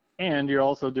performance, and you're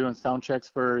also doing sound checks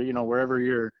for wherever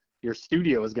your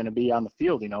studio is going to be on the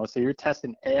field. So you're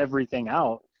testing everything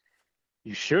out.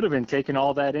 You should have been taking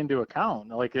all that into account.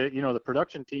 The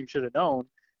production team should have known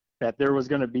that there was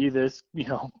going to be this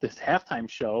this halftime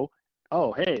show.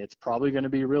 Oh, hey, it's probably going to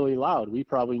be really loud. We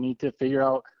probably need to figure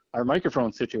out our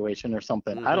microphone situation or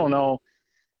something. Mm-hmm. I don't know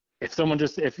if someone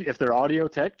if their audio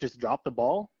tech just dropped the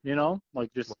ball,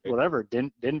 whatever,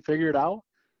 didn't figure it out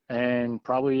and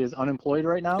probably is unemployed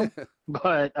right now.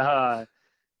 But I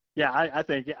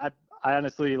think I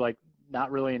honestly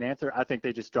not really an answer. I think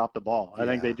they just dropped the ball. I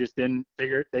think they just didn't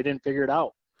figure it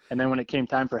out. And then when it came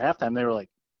time for halftime, they were like,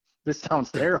 this sounds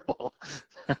terrible.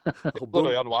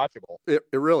 Literally unwatchable. It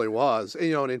really was.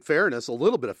 And in fairness, a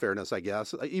little bit of fairness, I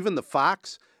guess. Even the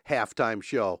Fox halftime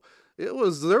show. There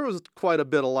was quite a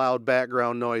bit of loud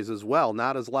background noise as well.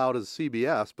 Not as loud as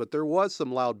CBS, but there was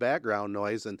some loud background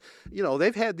noise. And,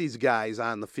 they've had these guys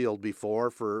on the field before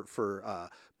for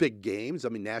big games. I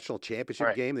mean, national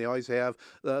championship game, they always have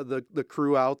the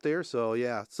crew out there. So,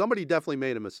 yeah, somebody definitely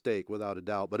made a mistake without a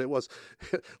doubt. But it was,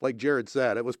 like Jared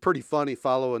said, it was pretty funny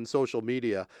following social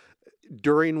media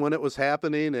during when it was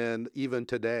happening and even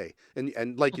today.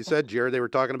 And like you said, Jared, they were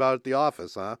talking about it at the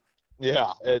office, huh?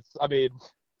 Yeah,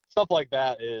 stuff like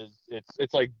that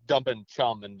it's like dumping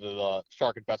chum into the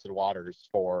shark-infested waters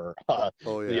for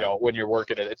when you're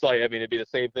working it. It's like, it'd be the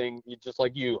same thing, just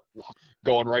like you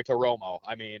going right to Romo.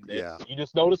 You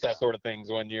just notice that sort of things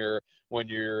when you're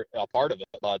a part of it.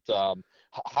 But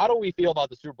how do we feel about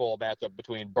the Super Bowl matchup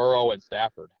between Burrow and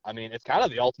Stafford? It's kind of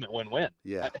the ultimate win-win.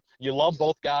 Yeah, you love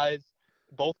both guys.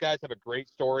 Both guys have a great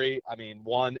story.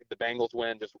 One, if the Bengals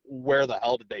win, just where the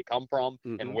hell did they come from,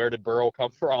 and where did Burrow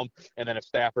come from? And then if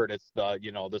Stafford, it's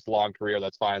this long career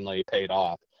that's finally paid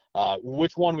off.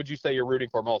 Which one would you say you're rooting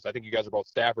for most? I think you guys are both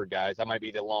Stafford guys. I might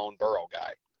be the lone Burrow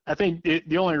guy. I think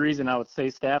the only reason I would say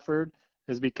Stafford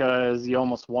is because you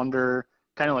almost wonder,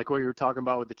 kind of like what you were talking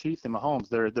about with the Chiefs and Mahomes,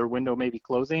 their window may be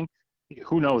closing.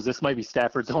 Who knows? This might be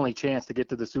Stafford's only chance to get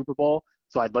to the Super Bowl.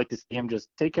 So I'd like to see him just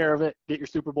take care of it, get your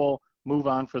Super Bowl, move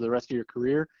on for the rest of your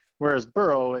career. Whereas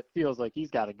Burrow, it feels like he's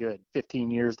got a good 15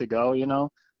 years to go,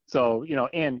 So,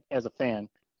 and as a fan,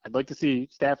 I'd like to see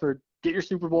Stafford get your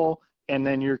Super Bowl and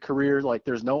then your career, like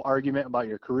there's no argument about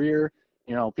your career.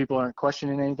 People aren't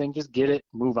questioning anything. Just get it,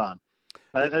 move on.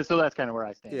 So that's kind of where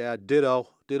I stand. Yeah, ditto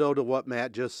to what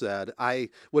Matt just said.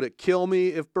 Would it kill me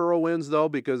if Burrow wins though,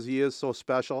 because he is so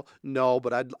special? No,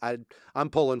 but I'm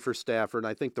pulling for Stafford.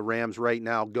 I think the Rams right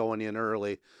now going in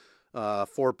early,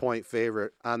 4-point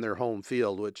favorite on their home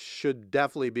field, which should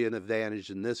definitely be an advantage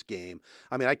in this game.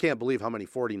 I can't believe how many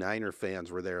 49er fans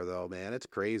were there though, man. It's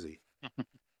crazy.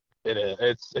 It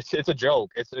is. It's a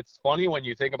joke. It's funny when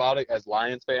you think about it as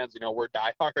Lions fans. We're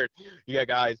diehard. You got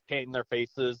guys painting their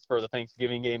faces for the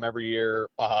Thanksgiving game every year,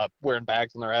 wearing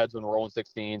bags on their heads when we're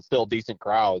 0-16, still decent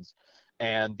crowds.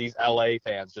 And these LA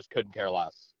fans just couldn't care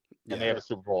less. And they have a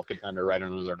Super Bowl contender right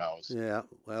under their nose. Yeah,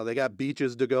 well, they got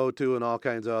beaches to go to and all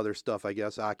kinds of other stuff, I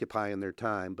guess, occupying their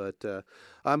time. But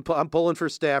I'm pulling for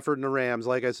Stafford and the Rams.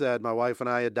 Like I said, my wife and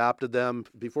I adopted them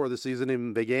before the season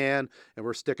even began, and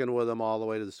we're sticking with them all the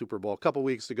way to the Super Bowl a couple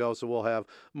weeks to go, so we'll have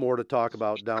more to talk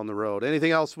about down the road.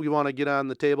 Anything else we want to get on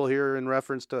the table here in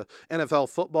reference to NFL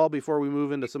football before we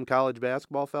move into some college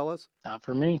basketball, fellas? Not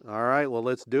for me. All right, well,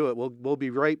 let's do it. We'll be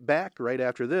right back right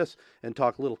after this and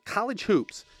talk a little college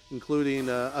hoops, including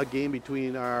a game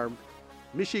between our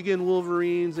Michigan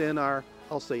Wolverines and our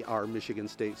Michigan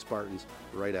State Spartans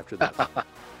right after this.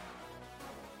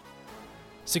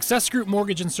 Success Group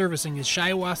Mortgage and Servicing is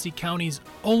Shiawassee County's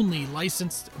only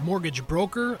licensed mortgage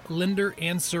broker, lender,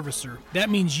 and servicer. That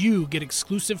means you get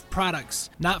exclusive products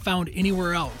not found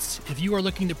anywhere else. If you are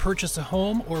looking to purchase a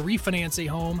home or refinance a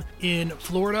home in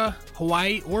Florida,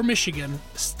 Hawaii, or Michigan,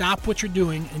 stop what you're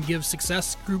doing and give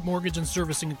Success Group Mortgage and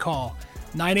Servicing a call.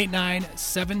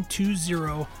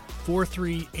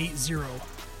 989-720-4380.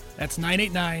 That's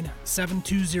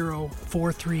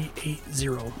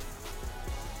 989-720-4380.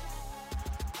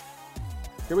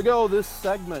 Here we go. This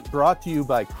segment brought to you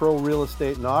by Crow Real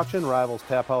Estate and Auction, Rivals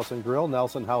Tap House and Grill,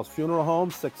 Nelson House Funeral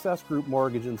Homes, Success Group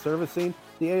Mortgage and Servicing,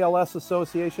 the ALS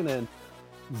Association, and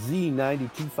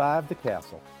Z92.5 The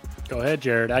Castle. Go ahead,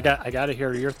 Jared. I got to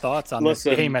hear your thoughts on this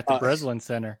game at the Breslin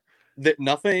Center.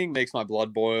 Nothing makes my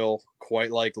blood boil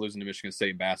quite like losing to Michigan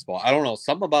State in basketball. I don't know,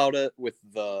 something about it with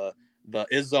the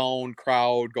Izzone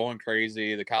crowd going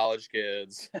crazy, the college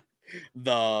kids,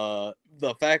 the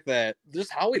fact that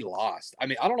just how we lost. I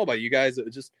don't know about you guys.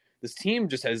 This team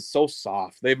just is so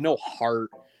soft. They have no heart.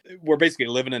 We're basically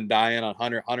living and dying on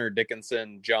Hunter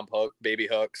Dickinson jump hook, baby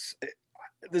hooks.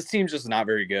 This team's just not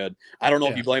very good. I don't know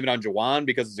if you blame it on Juwan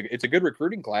because it's a good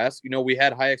recruiting class. We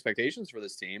had high expectations for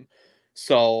this team.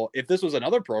 So if this was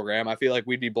another program, I feel like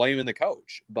we'd be blaming the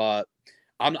coach. But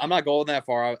I'm not going that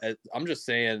far. I'm just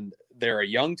saying they're a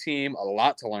young team, a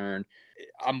lot to learn.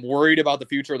 I'm worried about the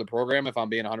future of the program, if I'm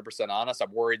being 100% honest.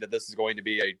 I'm worried that this is going to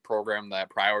be a program that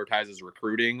prioritizes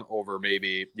recruiting over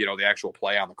maybe, the actual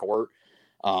play on the court.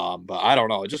 But I don't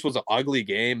know. It just was an ugly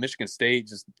game. Michigan State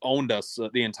just owned us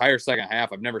the entire second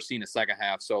half. I've never seen a second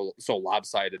half so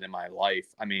lopsided in my life.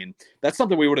 That's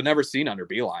something we would have never seen under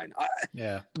Beilein.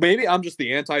 Maybe I'm just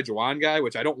the anti-Juwan guy,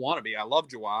 which I don't want to be. I love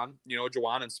Juwan.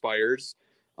 Juwan inspires.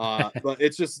 But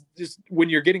it's just when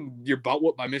you're getting your butt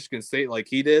whooped by Michigan State like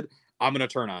he did, I'm going to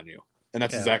turn on you. And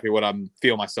that's exactly what I'm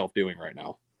feel myself doing right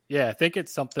now. Yeah, I think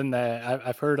it's something that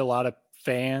I've heard a lot of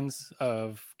fans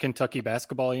of Kentucky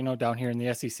basketball, down here in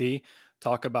the SEC,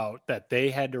 talk about that they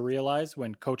had to realize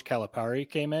when Coach Calipari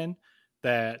came in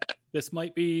that this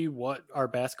might be what our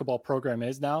basketball program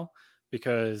is now,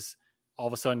 because all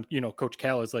of a sudden, Coach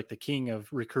Cal is like the king of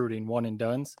recruiting one and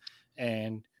dones,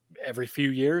 and every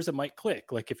few years it might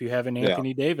click, like if you have an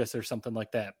Anthony Davis or something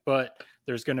like that. But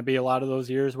there's going to be a lot of those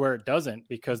years where it doesn't,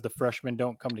 because the freshmen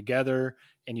don't come together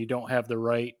and you don't have the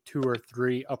right 2 or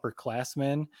 3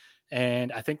 upperclassmen.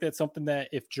 And I think that's something that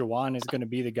if Juwan is going to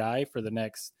be the guy for the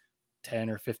next 10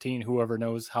 or 15, whoever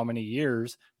knows how many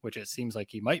years, which it seems like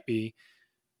he might be,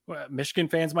 well, Michigan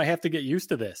fans might have to get used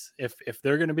to this. If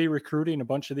they're going to be recruiting a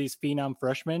bunch of these phenom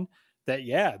freshmen,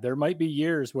 that, there might be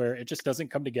years where it just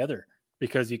doesn't come together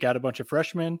because you got a bunch of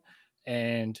freshmen.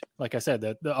 And like I said,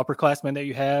 the upperclassmen that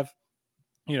you have,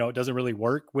 it doesn't really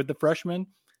work with the freshmen.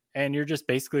 And you're just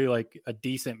basically like a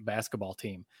decent basketball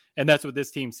team. And that's what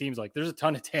this team seems like. There's a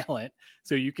ton of talent.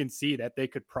 So you can see that they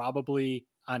could probably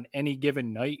on any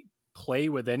given night play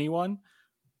with anyone,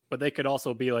 but they could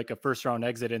also be like a first round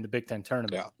exit in the Big Ten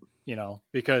tournament,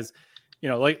 because,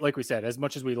 like we said, as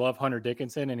much as we love Hunter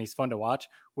Dickinson and he's fun to watch,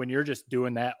 when you're just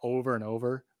doing that over and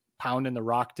over, pounding the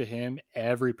rock to him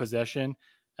every possession.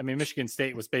 I mean, Michigan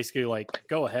State was basically like,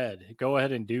 go ahead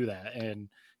and do that. And,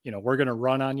 we're going to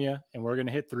run on you and we're going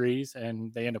to hit threes,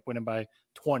 and they end up winning by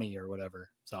 20 or whatever.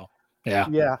 So, yeah.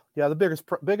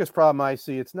 The biggest problem I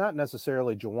see, it's not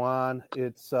necessarily Juwan.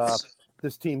 It's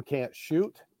this team can't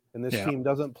shoot, and this team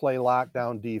doesn't play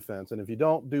lockdown defense. And if you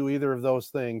don't do either of those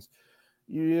things,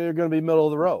 you're going to be middle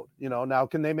of the road. Now,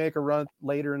 can they make a run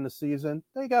later in the season?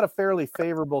 They got a fairly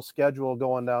favorable schedule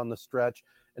going down the stretch,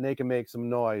 and they can make some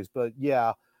noise. But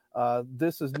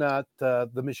this is not the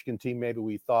Michigan team maybe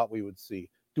we thought we would see.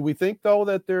 Do we think, though,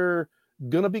 that they're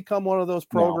going to become one of those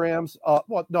programs?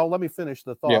 No, let me finish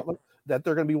the thought. Yep. That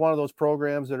they're going to be one of those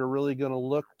programs that are really going to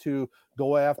look to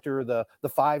go after the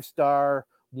 5-star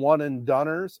one and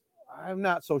doners. I'm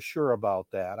not so sure about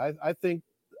that. I think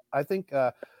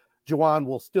Juwan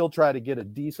will still try to get a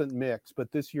decent mix,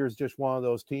 but this year is just one of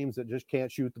those teams that just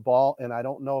can't shoot the ball, and I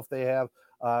don't know if they have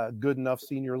good enough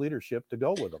senior leadership to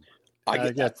go with them. I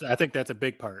think that's a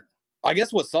big part. I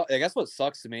guess what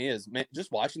sucks to me is, man,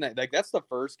 just watching that. Like, that's the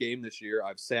first game this year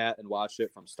I've sat and watched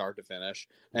it from start to finish.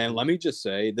 And let me just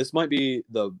say, this might be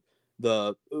the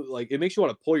it makes you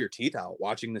want to pull your teeth out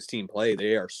watching this team play.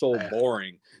 They are so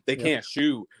boring. They can't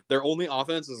shoot. Their only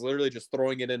offense is literally just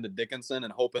throwing it into Dickinson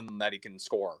and hoping that he can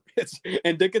score.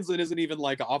 And Dickinson isn't even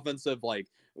like an offensive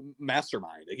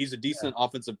mastermind. He's a decent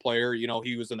offensive player.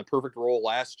 He was in the perfect role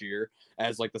last year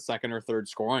as like the second or third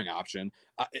scoring option.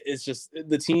 It's just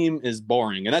the team is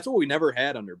boring, and that's what we never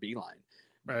had under Beeline.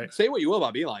 Right. Say what you will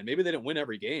about Beeline. Maybe they didn't win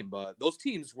every game, but those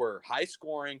teams were high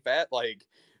scoring,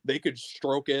 they could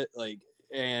stroke it,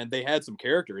 and they had some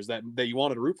characters that you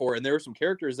wanted to root for. And there were some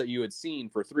characters that you had seen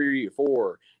for 3 or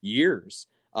 4 years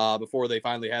before they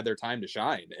finally had their time to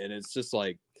shine. And it's just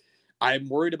like, I'm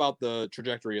worried about the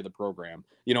trajectory of the program.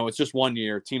 It's just 1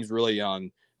 year, team's really young,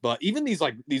 but even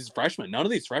these freshmen, none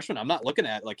of these freshmen I'm not looking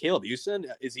at, like Caleb Houston,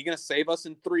 is he going to save us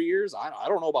in 3 years? I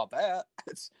don't know about that.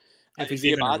 I think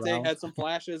Diabate had some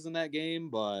flashes in that game,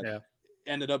 but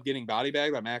ended up getting body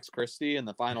bagged by Max Christie in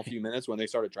the final few minutes when they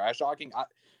started trash talking.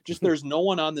 There's no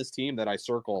one on this team that I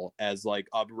circle as like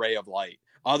a ray of light,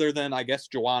 other than I guess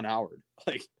Juwan Howard.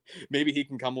 Like, maybe he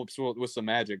can come up with some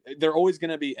magic. They're always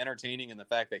going to be entertaining in the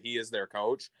fact that he is their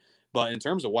coach, but in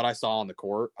terms of what I saw on the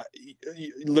court,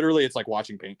 literally it's like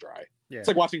watching paint dry. It's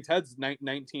like watching Ted's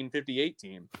 1958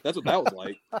 team. That's what that was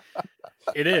like.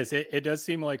 It is. It does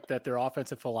seem like that their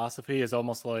offensive philosophy is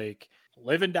almost like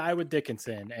live and die with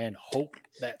Dickinson and hope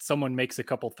that someone makes a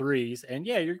couple threes. And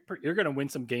you're going to win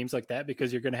some games like that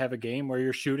because you're going to have a game where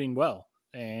you're shooting well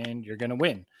and you're going to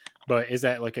win. But is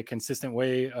that like a consistent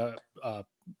way,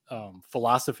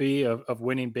 philosophy of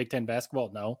winning Big Ten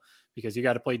basketball? No, because you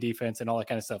got to play defense and all that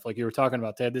kind of stuff. Like you were talking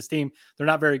about, Ted, this team, they're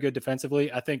not very good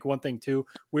defensively. I think one thing too,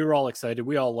 we were all excited.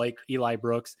 We all like Eli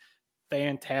Brooks.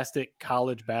 Fantastic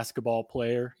college basketball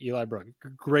player, Eli Brooks,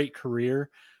 great career,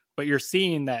 but you're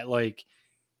seeing that like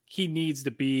he needs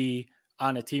to be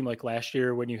on a team like last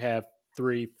year when you have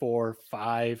 3, 4,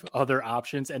 5 other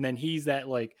options, and then he's that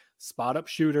like spot up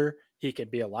shooter. He can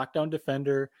be a lockdown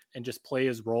defender and just play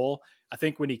his role. I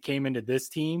think when he came into this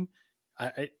team,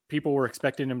 people were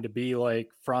expecting him to be like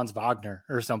Franz Wagner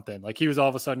or something. Like he was all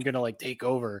of a sudden going to like take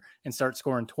over and start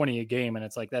scoring 20 a game. And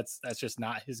it's like, that's just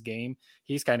not his game.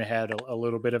 He's kind of had a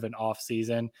little bit of an off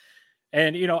season.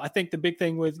 And, I think the big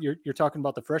thing with you're talking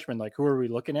about the freshmen, like who are we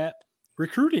looking at?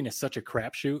 Recruiting is such a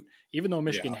crapshoot, even though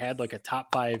Michigan had like a top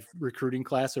 5 recruiting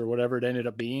class or whatever it ended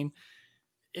up being.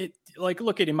 it like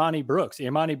look at Imani Brooks.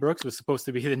 Imani Brooks was supposed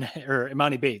to be or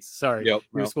Imani Bates. Sorry, Yep.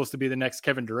 He was supposed to be the next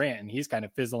Kevin Durant, and he's kind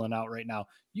of fizzling out right now.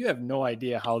 You have no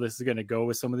idea how this is going to go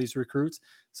with some of these recruits.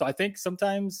 So I think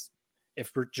sometimes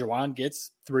if Juwan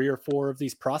gets 3 or 4 of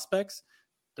these prospects,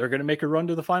 they're going to make a run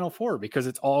to the Final Four because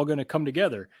it's all going to come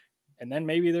together. And then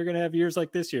maybe they're going to have years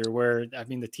like this year where, I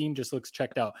mean, the team just looks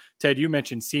checked out. Ted, you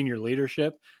mentioned senior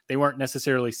leadership. They weren't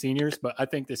necessarily seniors, but I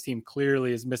think this team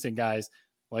clearly is missing guys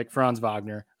like Franz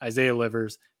Wagner, Isaiah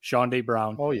Livers, Sean Day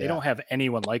Brown. Oh, yeah. They don't have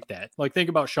anyone like that. Like, think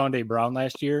about Sean Day Brown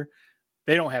last year.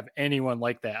 They don't have anyone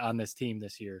like that on this team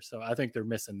this year. So I think they're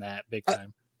missing that big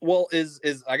time. Well, is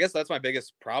I guess that's my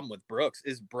biggest problem with Brooks.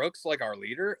 Is Brooks like our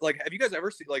leader? Like, have you guys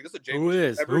ever seen, like, this is a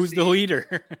James? Who's the leader?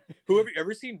 Have you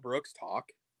ever seen Brooks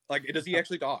talk? Like, does he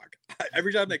actually talk?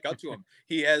 Every time they cut to him,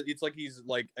 it's like he's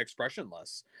like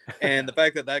expressionless. And the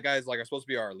fact that guy's like supposed to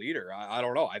be our leader, I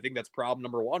don't know. I think that's problem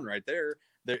number 1 right there.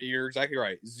 You're exactly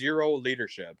right. 0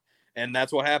 leadership. And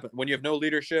that's what happened. When you have no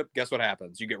leadership, guess what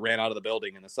happens? You get ran out of the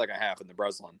building in the second half in the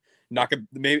Breslin.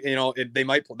 Maybe, they'll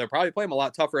probably play them a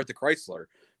lot tougher at the Chrysler,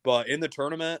 but in the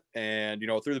tournament and,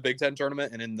 through the Big Ten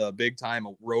tournament and in the big time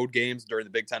road games during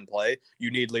the Big Ten play, you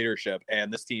need leadership.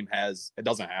 And this team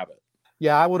doesn't have it.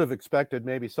 Yeah, I would have expected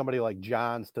maybe somebody like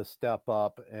Johns to step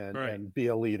up and be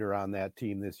a leader on that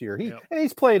team this year.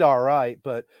 He's played all right,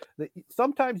 but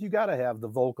sometimes you got to have the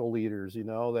vocal leaders,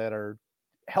 that are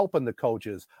helping the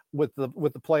coaches with the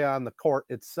play on the court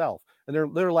itself, and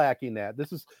they're lacking that.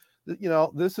 This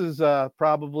is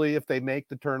probably, if they make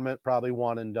the tournament, probably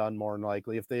one and done more than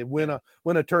likely. If they win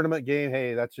a tournament game,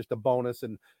 hey, that's just a bonus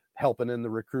and helping in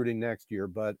the recruiting next year.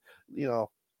 But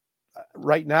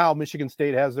right now, Michigan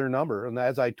State has their number, and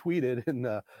as I tweeted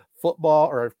in football,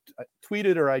 or I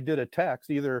tweeted or I did a text,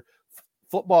 either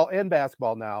football and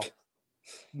basketball now,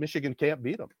 Michigan can't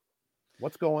beat them.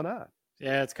 What's going on?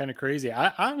 Yeah, it's kind of crazy.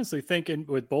 I honestly think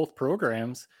with both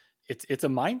programs, it's a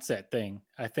mindset thing.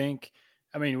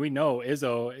 We know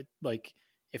Izzo, like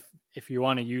if you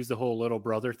want to use the whole little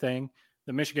brother thing,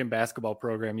 the Michigan basketball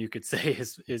program, you could say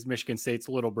is Michigan State's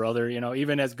little brother.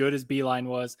 Even as good as Beeline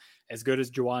was, as good as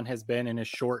Juwan has been in a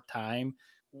short time,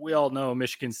 we all know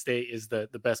Michigan State is the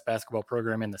best basketball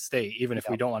program in the state, even if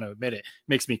we don't want to admit it. It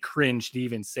makes me cringe to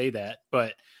even say that.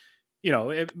 But,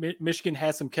 Michigan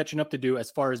has some catching up to do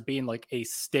as far as being like a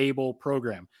stable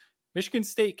program. Michigan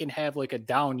State can have like a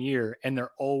down year and they're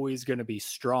always going to be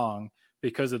strong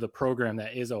because of the program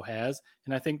that Izzo has.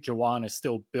 And I think Juwan is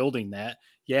still building that.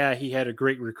 Yeah, he had a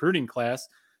great recruiting class,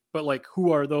 but like,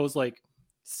 who are those like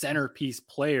centerpiece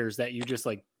players that you just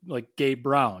like Gabe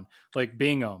Brown, like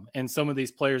Bingham, and some of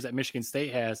these players that Michigan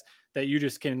State has that you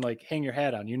just can like hang your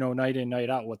hat on, night in,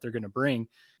 night out, what they're going to bring.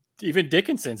 Even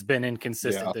Dickinson's been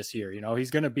inconsistent this year. He's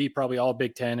going to be probably all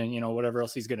Big Ten and, whatever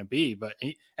else he's going to be, but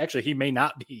he may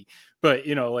not be, but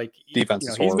defense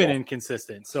is he's been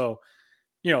inconsistent. So,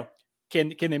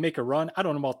 can they make a run? I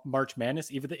don't know about March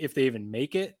Madness, even if they even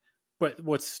make it, but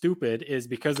what's stupid is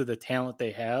because of the talent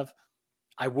they have,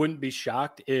 I wouldn't be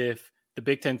shocked if the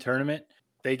Big Ten tournament,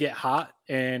 they get hot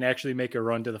and actually make a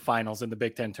run to the finals in the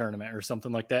Big Ten tournament or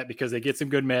something like that, because they get some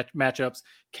good matchups.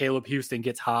 Caleb Houston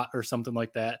gets hot or something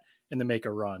like that, and they make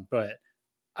a run. But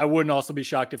I wouldn't also be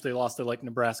shocked if they lost to like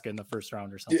Nebraska in the first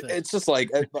round or something. It's just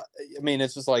like,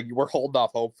 it's just like we're holding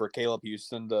off hope for Caleb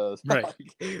Houston to. Right.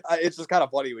 It's just kind of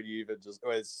funny when you even it's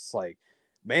just like,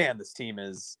 man, this team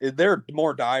they're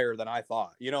more dire than I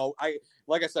thought.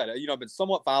 Like I said, I've been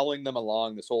somewhat following them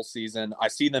along this whole season. I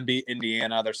see them beat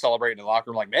Indiana. They're celebrating in the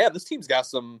locker room. Like, man, this team's got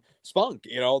some spunk.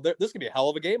 This could be a hell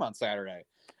of a game on Saturday.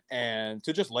 And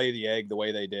to just lay the egg the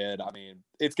way they did,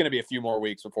 it's going to be a few more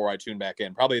weeks before I tune back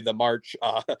in. Probably the March,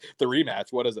 the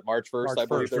rematch. What is it, March 1st? I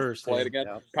believe they're playing again.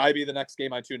 Yeah. Probably be the next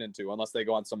game I tune into, unless they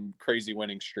go on some crazy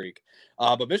winning streak.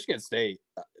 But Michigan State,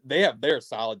 they're a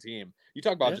solid team. You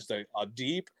talk about just a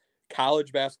deep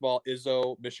college basketball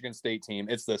Izzo Michigan State team.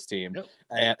 It's this team.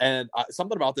 Yep. And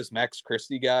something about this Max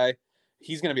Christie guy,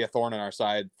 he's going to be a thorn in our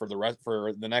side for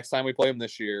the next time we play him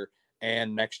this year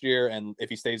and next year, and if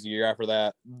he stays the year after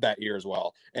that year as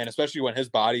well. And especially when his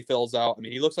body fills out,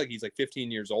 he looks like he's like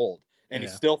 15 years old and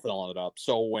he's still filling it up.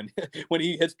 So when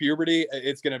he hits puberty,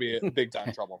 it's going to be a big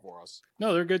time trouble for us.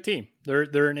 No, they're a good team. They're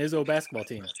an Izzo basketball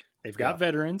team. They've got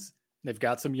veterans. They've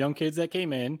got some young kids that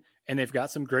came in, and they've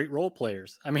got some great role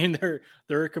players.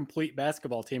 They're a complete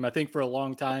basketball team. I think for a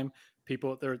long time,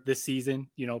 this season,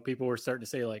 people were starting to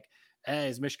say like, hey,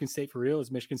 is Michigan State for real? Is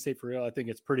Michigan State for real? I think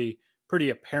it's pretty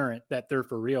apparent that they're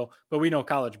for real, but we know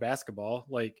college basketball,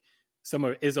 like some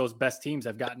of Izzo's best teams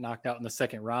have gotten knocked out in the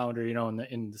second round or,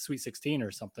 in the Sweet 16 or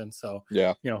something. So,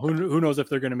 who knows if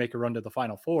they're going to make a run to the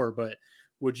Final Four, but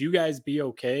would you guys be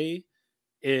okay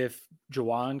if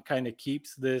Juwan kind of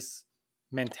keeps this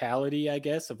mentality, I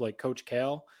guess, of like Coach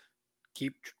Cal,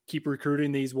 keep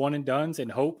recruiting these one and dones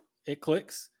and hope it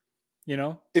clicks.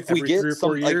 If every we get 3 or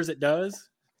 4 years, it does.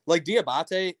 Like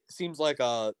Diabate seems like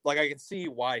I can see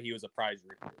why he was a prize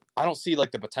recruit. I don't see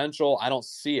like the potential. I don't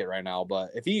see it right now.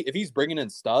 But if he's bringing in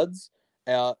studs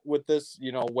with this,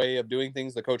 way of doing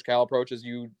things, the Coach Cal approach as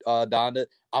you donned it,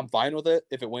 I'm fine with it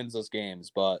if it wins us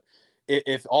games. But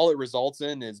if all it results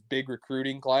in is big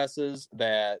recruiting classes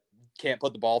that can't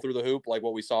put the ball through the hoop like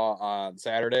what we saw on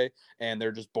Saturday, and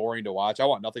they're just boring to watch, I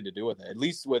want nothing to do with it. At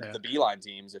least with the Beeline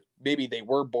teams, if maybe they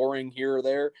were boring here or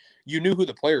there, you knew who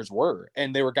the players were,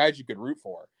 and they were guys you could root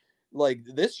for. Like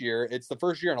this year, it's the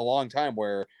first year in a long time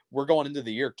where we're going into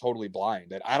the year totally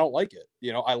blind, and I don't like it.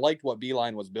 I liked what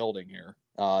Beeline was building here,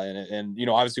 and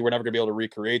obviously we're never going to be able to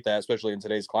recreate that, especially in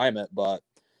today's climate. But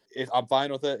I'm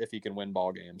fine with it if he can win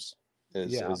ball games.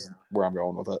 Is where I'm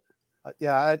going with it.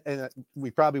 And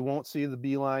we probably won't see the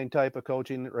Beeline type of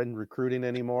coaching and recruiting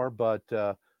anymore, but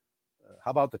how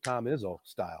about the Tom Izzo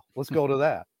style? Let's go to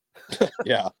that.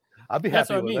 Yeah. I'd be That's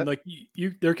happy what I mean. with it.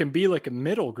 Like there can be like a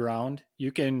middle ground.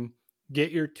 You can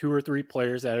get your 2 or 3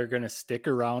 players that are going to stick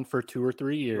around for 2 or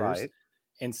 3 years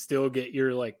and still get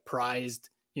your like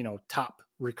prized, top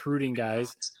recruiting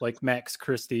guys like Max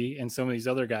Christie and some of these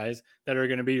other guys that are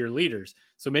going to be your leaders.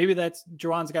 So maybe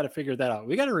Juwan's got to figure that out.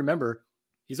 We got to remember,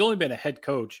 he's only been a head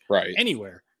coach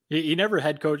anywhere. He never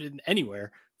head coached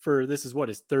anywhere for this is what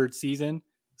his 3rd season.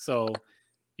 So,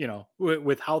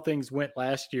 with how things went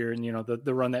last year and,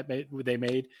 the run that they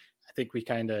made, I think we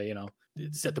kind of,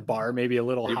 set the bar maybe a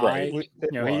little high.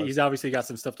 He's obviously got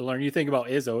some stuff to learn. You think about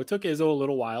Izzo. It took Izzo a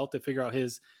little while to figure out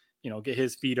his, get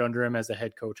his feet under him as a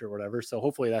head coach or whatever. So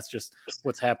hopefully that's just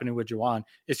what's happening with Juwan.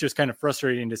 It's just kind of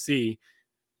frustrating to see.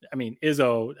 I mean,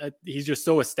 Izzo, he's just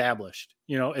so established.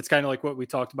 It's kind of like what we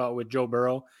talked about with Joe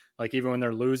Burrow. Like even when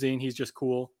they're losing, he's just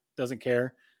cool, doesn't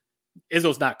care.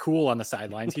 Izzo's not cool on the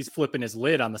sidelines. He's flipping his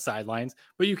lid on the sidelines,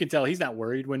 but you can tell he's not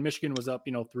worried. When Michigan was up,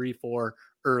 3-4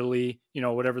 early,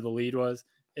 whatever the lead was,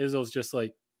 Izzo's just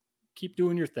like, keep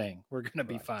doing your thing. We're going to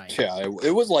be fine. Yeah,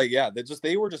 it was like,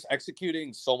 they were just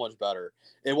executing so much better.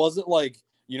 It wasn't like,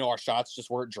 our shots just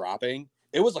weren't dropping.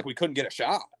 It was like we couldn't get a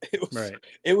shot. It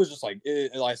was just like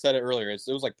I said it earlier. It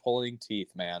was like pulling teeth,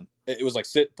 man. It was like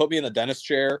put me in the dentist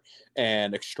chair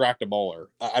and extract a molar.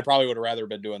 I probably would have rather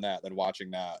been doing that than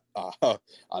watching that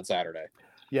on Saturday.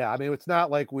 Yeah, I mean, it's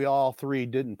not like we all 3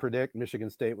 didn't predict Michigan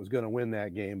State was going to win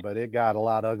that game, but it got a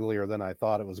lot uglier than I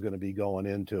thought it was going to be going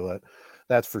into it.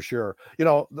 That's for sure.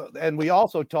 And we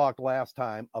also talked last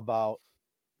time about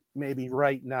maybe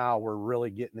right now we're really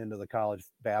getting into the college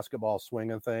basketball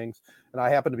swing of things. And I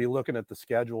happen to be looking at the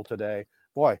schedule today.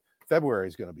 Boy, February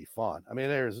is going to be fun. I mean,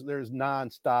 there's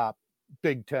nonstop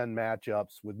Big Ten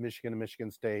matchups with Michigan and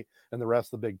Michigan State and the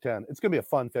rest of the Big Ten. It's going to be a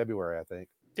fun February, I think.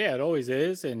 Yeah, it always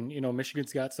is. And,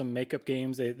 Michigan's got some makeup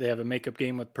games. They have a makeup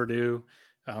game with Purdue.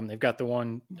 They've got the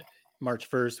one March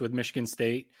 1st with Michigan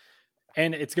State.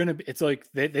 And it's like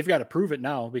they've got to prove it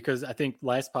now, because I think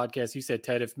last podcast you said,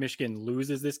 Ted, if Michigan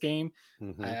loses this game,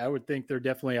 I would think they're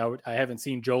definitely, I haven't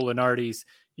seen Joe Lunardi's,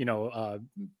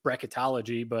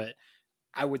 bracketology, but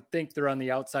I would think they're on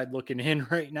the outside looking in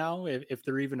right now if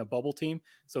they're even a bubble team.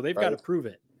 So they've got to prove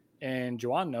it. And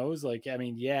Juwan knows,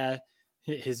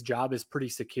 his job is pretty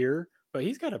secure, but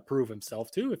he's got to prove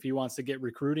himself too if he wants to get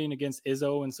recruiting against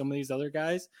Izzo and some of these other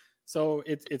guys. So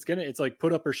it's like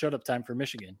put up or shut up time for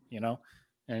Michigan,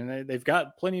 and they've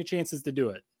got plenty of chances to do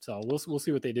it. So we'll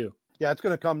see what they do. Yeah, it's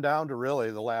going to come down to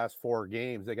really the last 4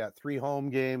 games. They got 3 home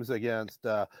games against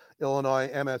Illinois,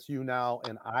 MSU now,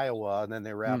 and Iowa, and then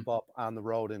they wrap up on the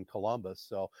road in Columbus.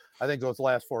 So I think those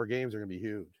last 4 games are going to be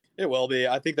huge. It will be.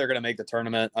 I think they're going to make the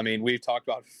tournament. I mean, we've talked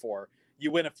about it before.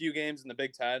 You win a few games in the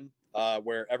Big Ten,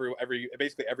 where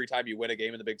basically every time you win a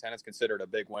game in the Big Ten, it's considered a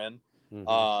big win. You're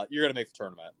going to make the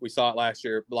tournament. We saw it last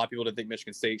year. A lot of people didn't think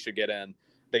Michigan State should get in.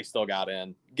 They still got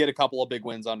in. Get a couple of big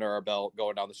wins under our belt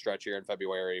going down the stretch here in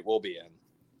February. We'll be in.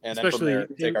 And especially then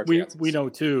from there, take our chances. We know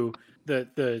too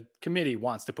that the committee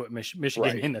wants to put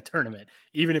Michigan in the tournament,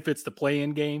 even if it's the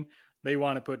play-in game. They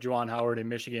want to put Juwan Howard and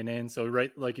Michigan in. So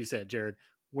like you said, Jared,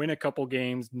 win a couple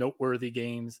games, noteworthy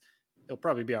games. They'll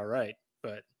probably be all right.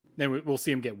 But then we'll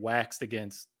see him get waxed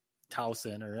against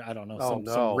Towson or I don't know,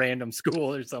 some random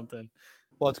school or something.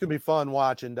 Well, it's going to be fun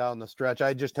watching down the stretch.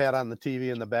 I just had on the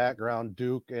TV in the background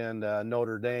Duke and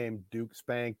Notre Dame. Duke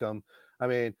spanked them. I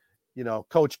mean,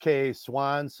 Coach K,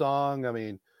 Swan Song. I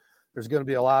mean, there's going to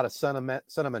be a lot of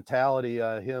sentimentality.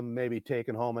 Him maybe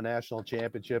taking home a national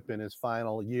championship in his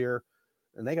final year,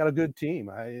 and they got a good team.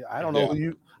 I don't know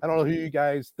who you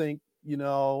guys think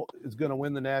is going to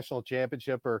win the national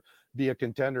championship or be a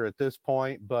contender at this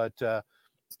point, but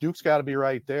Duke's got to be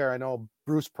right there. I know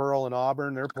Bruce Pearl and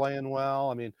Auburn, they're playing well.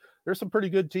 I mean, there's some pretty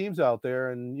good teams out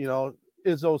there, and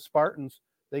Izzo Spartans,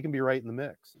 they can be right in the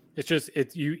mix.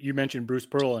 You mentioned Bruce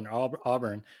Pearl and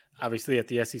Auburn. Obviously, at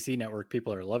the SEC network,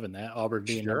 people are loving that, Auburn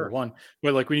being number one.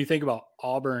 But like when you think about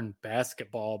Auburn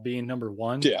basketball being number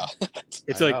one,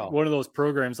 it's like one of those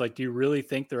programs. Like, do you really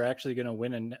think they're actually going to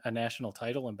win a national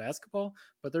title in basketball?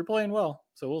 But they're playing well,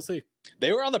 so we'll see.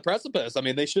 They were on the precipice. I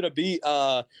mean, they should have beat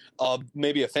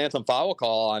maybe a phantom foul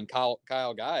call on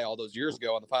Kyle Guy all those years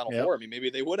ago in the Final Four. I mean,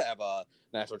 maybe they would have a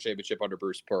national championship under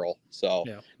Bruce Pearl. So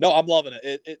no, I'm loving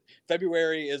it.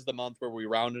 February is the month where we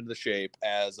round into the shape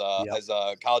as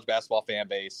a college basketball fan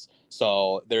base.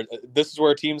 So this is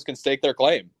where teams can stake their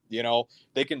claim.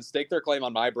 They can stake their claim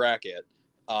on my bracket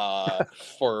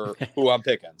for who I'm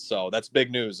picking. So that's big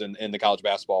news in the college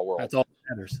basketball world. That's all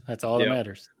that matters. That's all that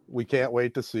matters. We can't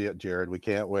wait to see it, Jared. We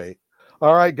can't wait.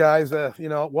 All right, guys. It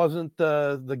wasn't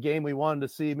the game we wanted to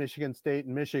see, Michigan State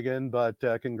and Michigan, but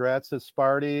congrats to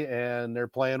Sparty, and they're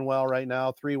playing well right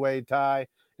now. 3-way tie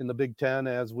in the Big Ten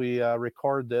as we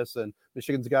record this, and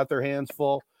Michigan's got their hands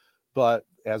full. But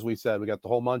as we said, we got the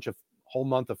whole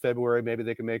month of February. Maybe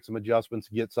they can make some adjustments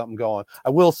and get something going.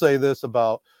 I will say this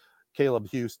about Caleb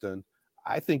Houston.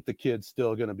 I think the kid's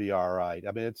still going to be all right.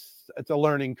 I mean, it's a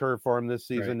learning curve for him this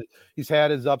season. Right. He's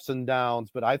had his ups and downs,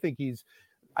 but I think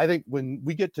when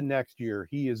we get to next year,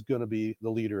 he is going to be the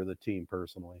leader of the team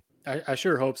personally. I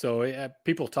sure hope so.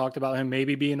 People talked about him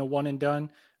maybe being a one and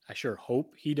done. I sure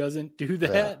hope he doesn't do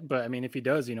that. Yeah. But I mean, if he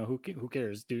does, who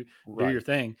cares? Do your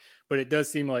thing. But it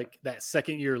does seem like that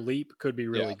second year leap could be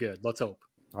really good. Let's hope.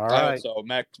 All right. So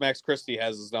Max Christie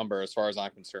has his number as far as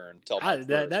I'm concerned.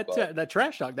 That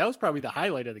trash talk, that was probably the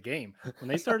highlight of the game. When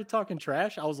they started talking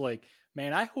trash, I was like,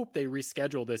 man, I hope they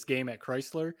reschedule this game at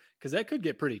Chrysler because that could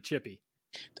get pretty chippy.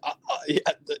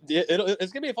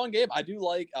 It's gonna be a fun game. I do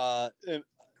like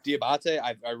Diabate.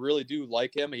 I really do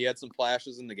like him. He had some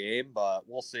flashes in the game, but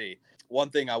we'll see. One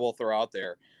thing I will throw out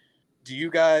there: do you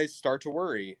guys start to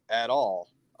worry at all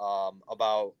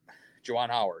about Juwan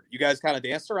Howard? You guys kind of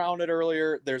danced around it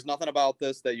earlier. There's nothing about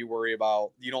this that you worry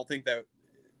about. You don't think that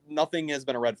nothing has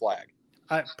been a red flag?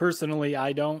 Personally,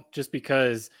 I don't, just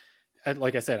because,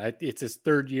 like I said, it's his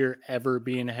third year ever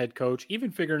being a head coach.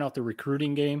 Even figuring out the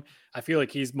recruiting game, I feel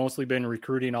like he's mostly been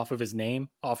recruiting off of his name,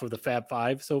 off of the Fab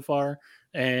Five so far.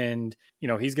 And,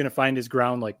 he's going to find his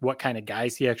ground, like what kind of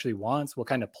guys he actually wants, what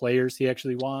kind of players he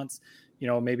actually wants,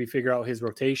 maybe figure out his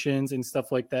rotations and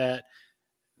stuff like that.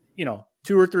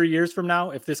 2 or 3 years from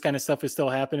now, if this kind of stuff is still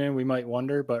happening, we might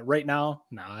wonder. But right now,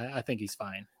 I think he's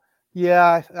fine.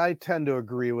 Yeah, I tend to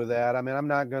agree with that. I mean, I'm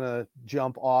not going to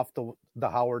jump off the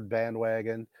Howard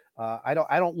bandwagon. I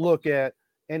don't look at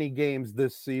any games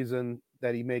this season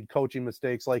that he made coaching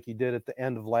mistakes like he did at the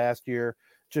end of last year.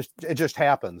 It just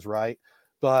happens, right?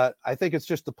 But I think it's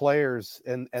just the players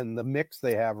and the mix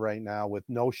they have right now with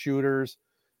no shooters.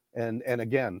 And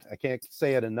again, I can't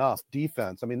say it enough.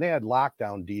 Defense. I mean, they had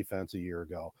lockdown defense a year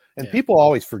ago, and people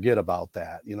always forget about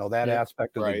that. That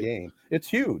aspect of the game. It's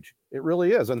huge. It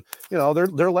really is. And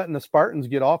they're letting the Spartans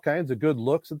get all kinds of good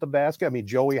looks at the basket. I mean,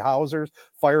 Joey Hauser's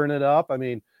firing it up. I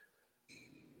mean,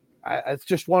 it's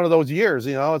just one of those years.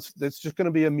 It's just going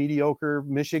to be a mediocre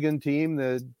Michigan team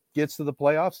that gets to the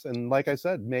playoffs, and like I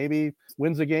said, maybe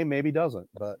wins the game, maybe doesn't.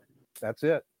 But that's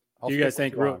it. Do you guys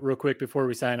think real quick before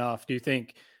we sign off? Do you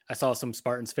think? I saw some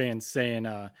Spartans fans saying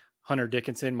Hunter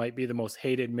Dickinson might be the most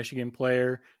hated Michigan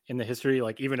player in the history,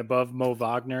 like even above Mo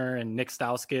Wagner and Nick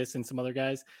Stauskas and some other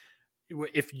guys.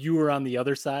 If you were on the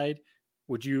other side,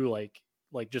 would you like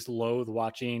just loathe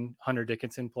watching Hunter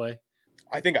Dickinson play?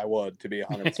 I think I would, to be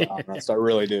 100% honest. I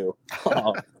really do.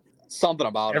 Something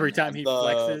about every him. Time he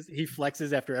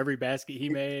flexes after every basket he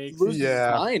makes. He loses his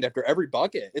mind after every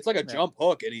bucket. It's like a jump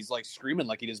hook, and he's like screaming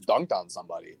like he just dunked on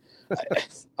somebody.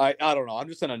 I don't know. I'm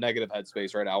just in a negative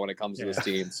headspace right now when it comes to this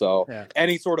team. So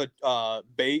any sort of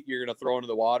bait you're gonna throw into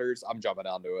the waters, I'm jumping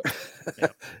onto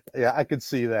it. Yeah, I could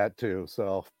see that too.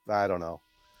 So I don't know.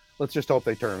 Let's just hope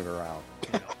they turn it around.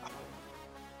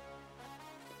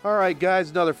 All right,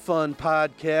 guys, another fun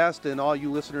podcast, and all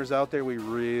you listeners out there, we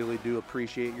really do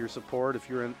appreciate your support. If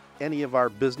you're in any of our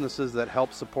businesses that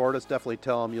help support us, definitely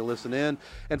tell them you listen in,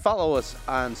 and follow us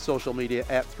on social media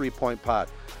at 3 Point Pod.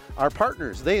 Our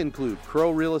partners, they include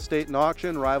Crow Real Estate and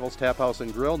Auction, Rivals Tap House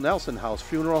and Grill, Nelson House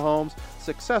Funeral Homes,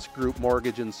 Success Group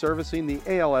Mortgage and Servicing, the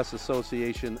ALS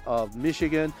Association of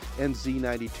Michigan, and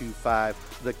Z92.5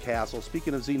 The Castle.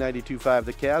 Speaking of Z92.5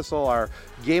 The Castle, our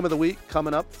game of the week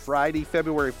coming up Friday,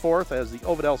 February 4th as the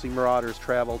Ovid Elsie Marauders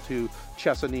travel to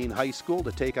Chesaning High School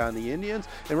to take on the Indians.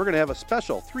 And we're going to have a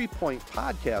special 3-point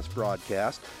podcast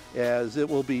broadcast as it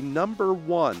will be number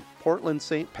 1, Portland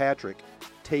St. Patrick,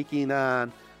 taking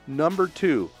on number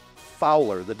 2,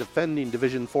 Fowler, the defending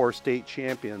Division IV state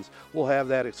champions. We'll have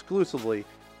that exclusively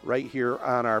right here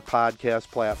on our podcast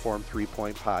platform,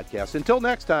 3-Point Podcast. Until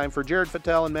next time, for Jared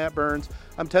Fattel and Matt Burns,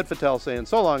 I'm Ted Fattel saying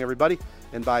so long, everybody,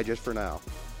 and bye just for now.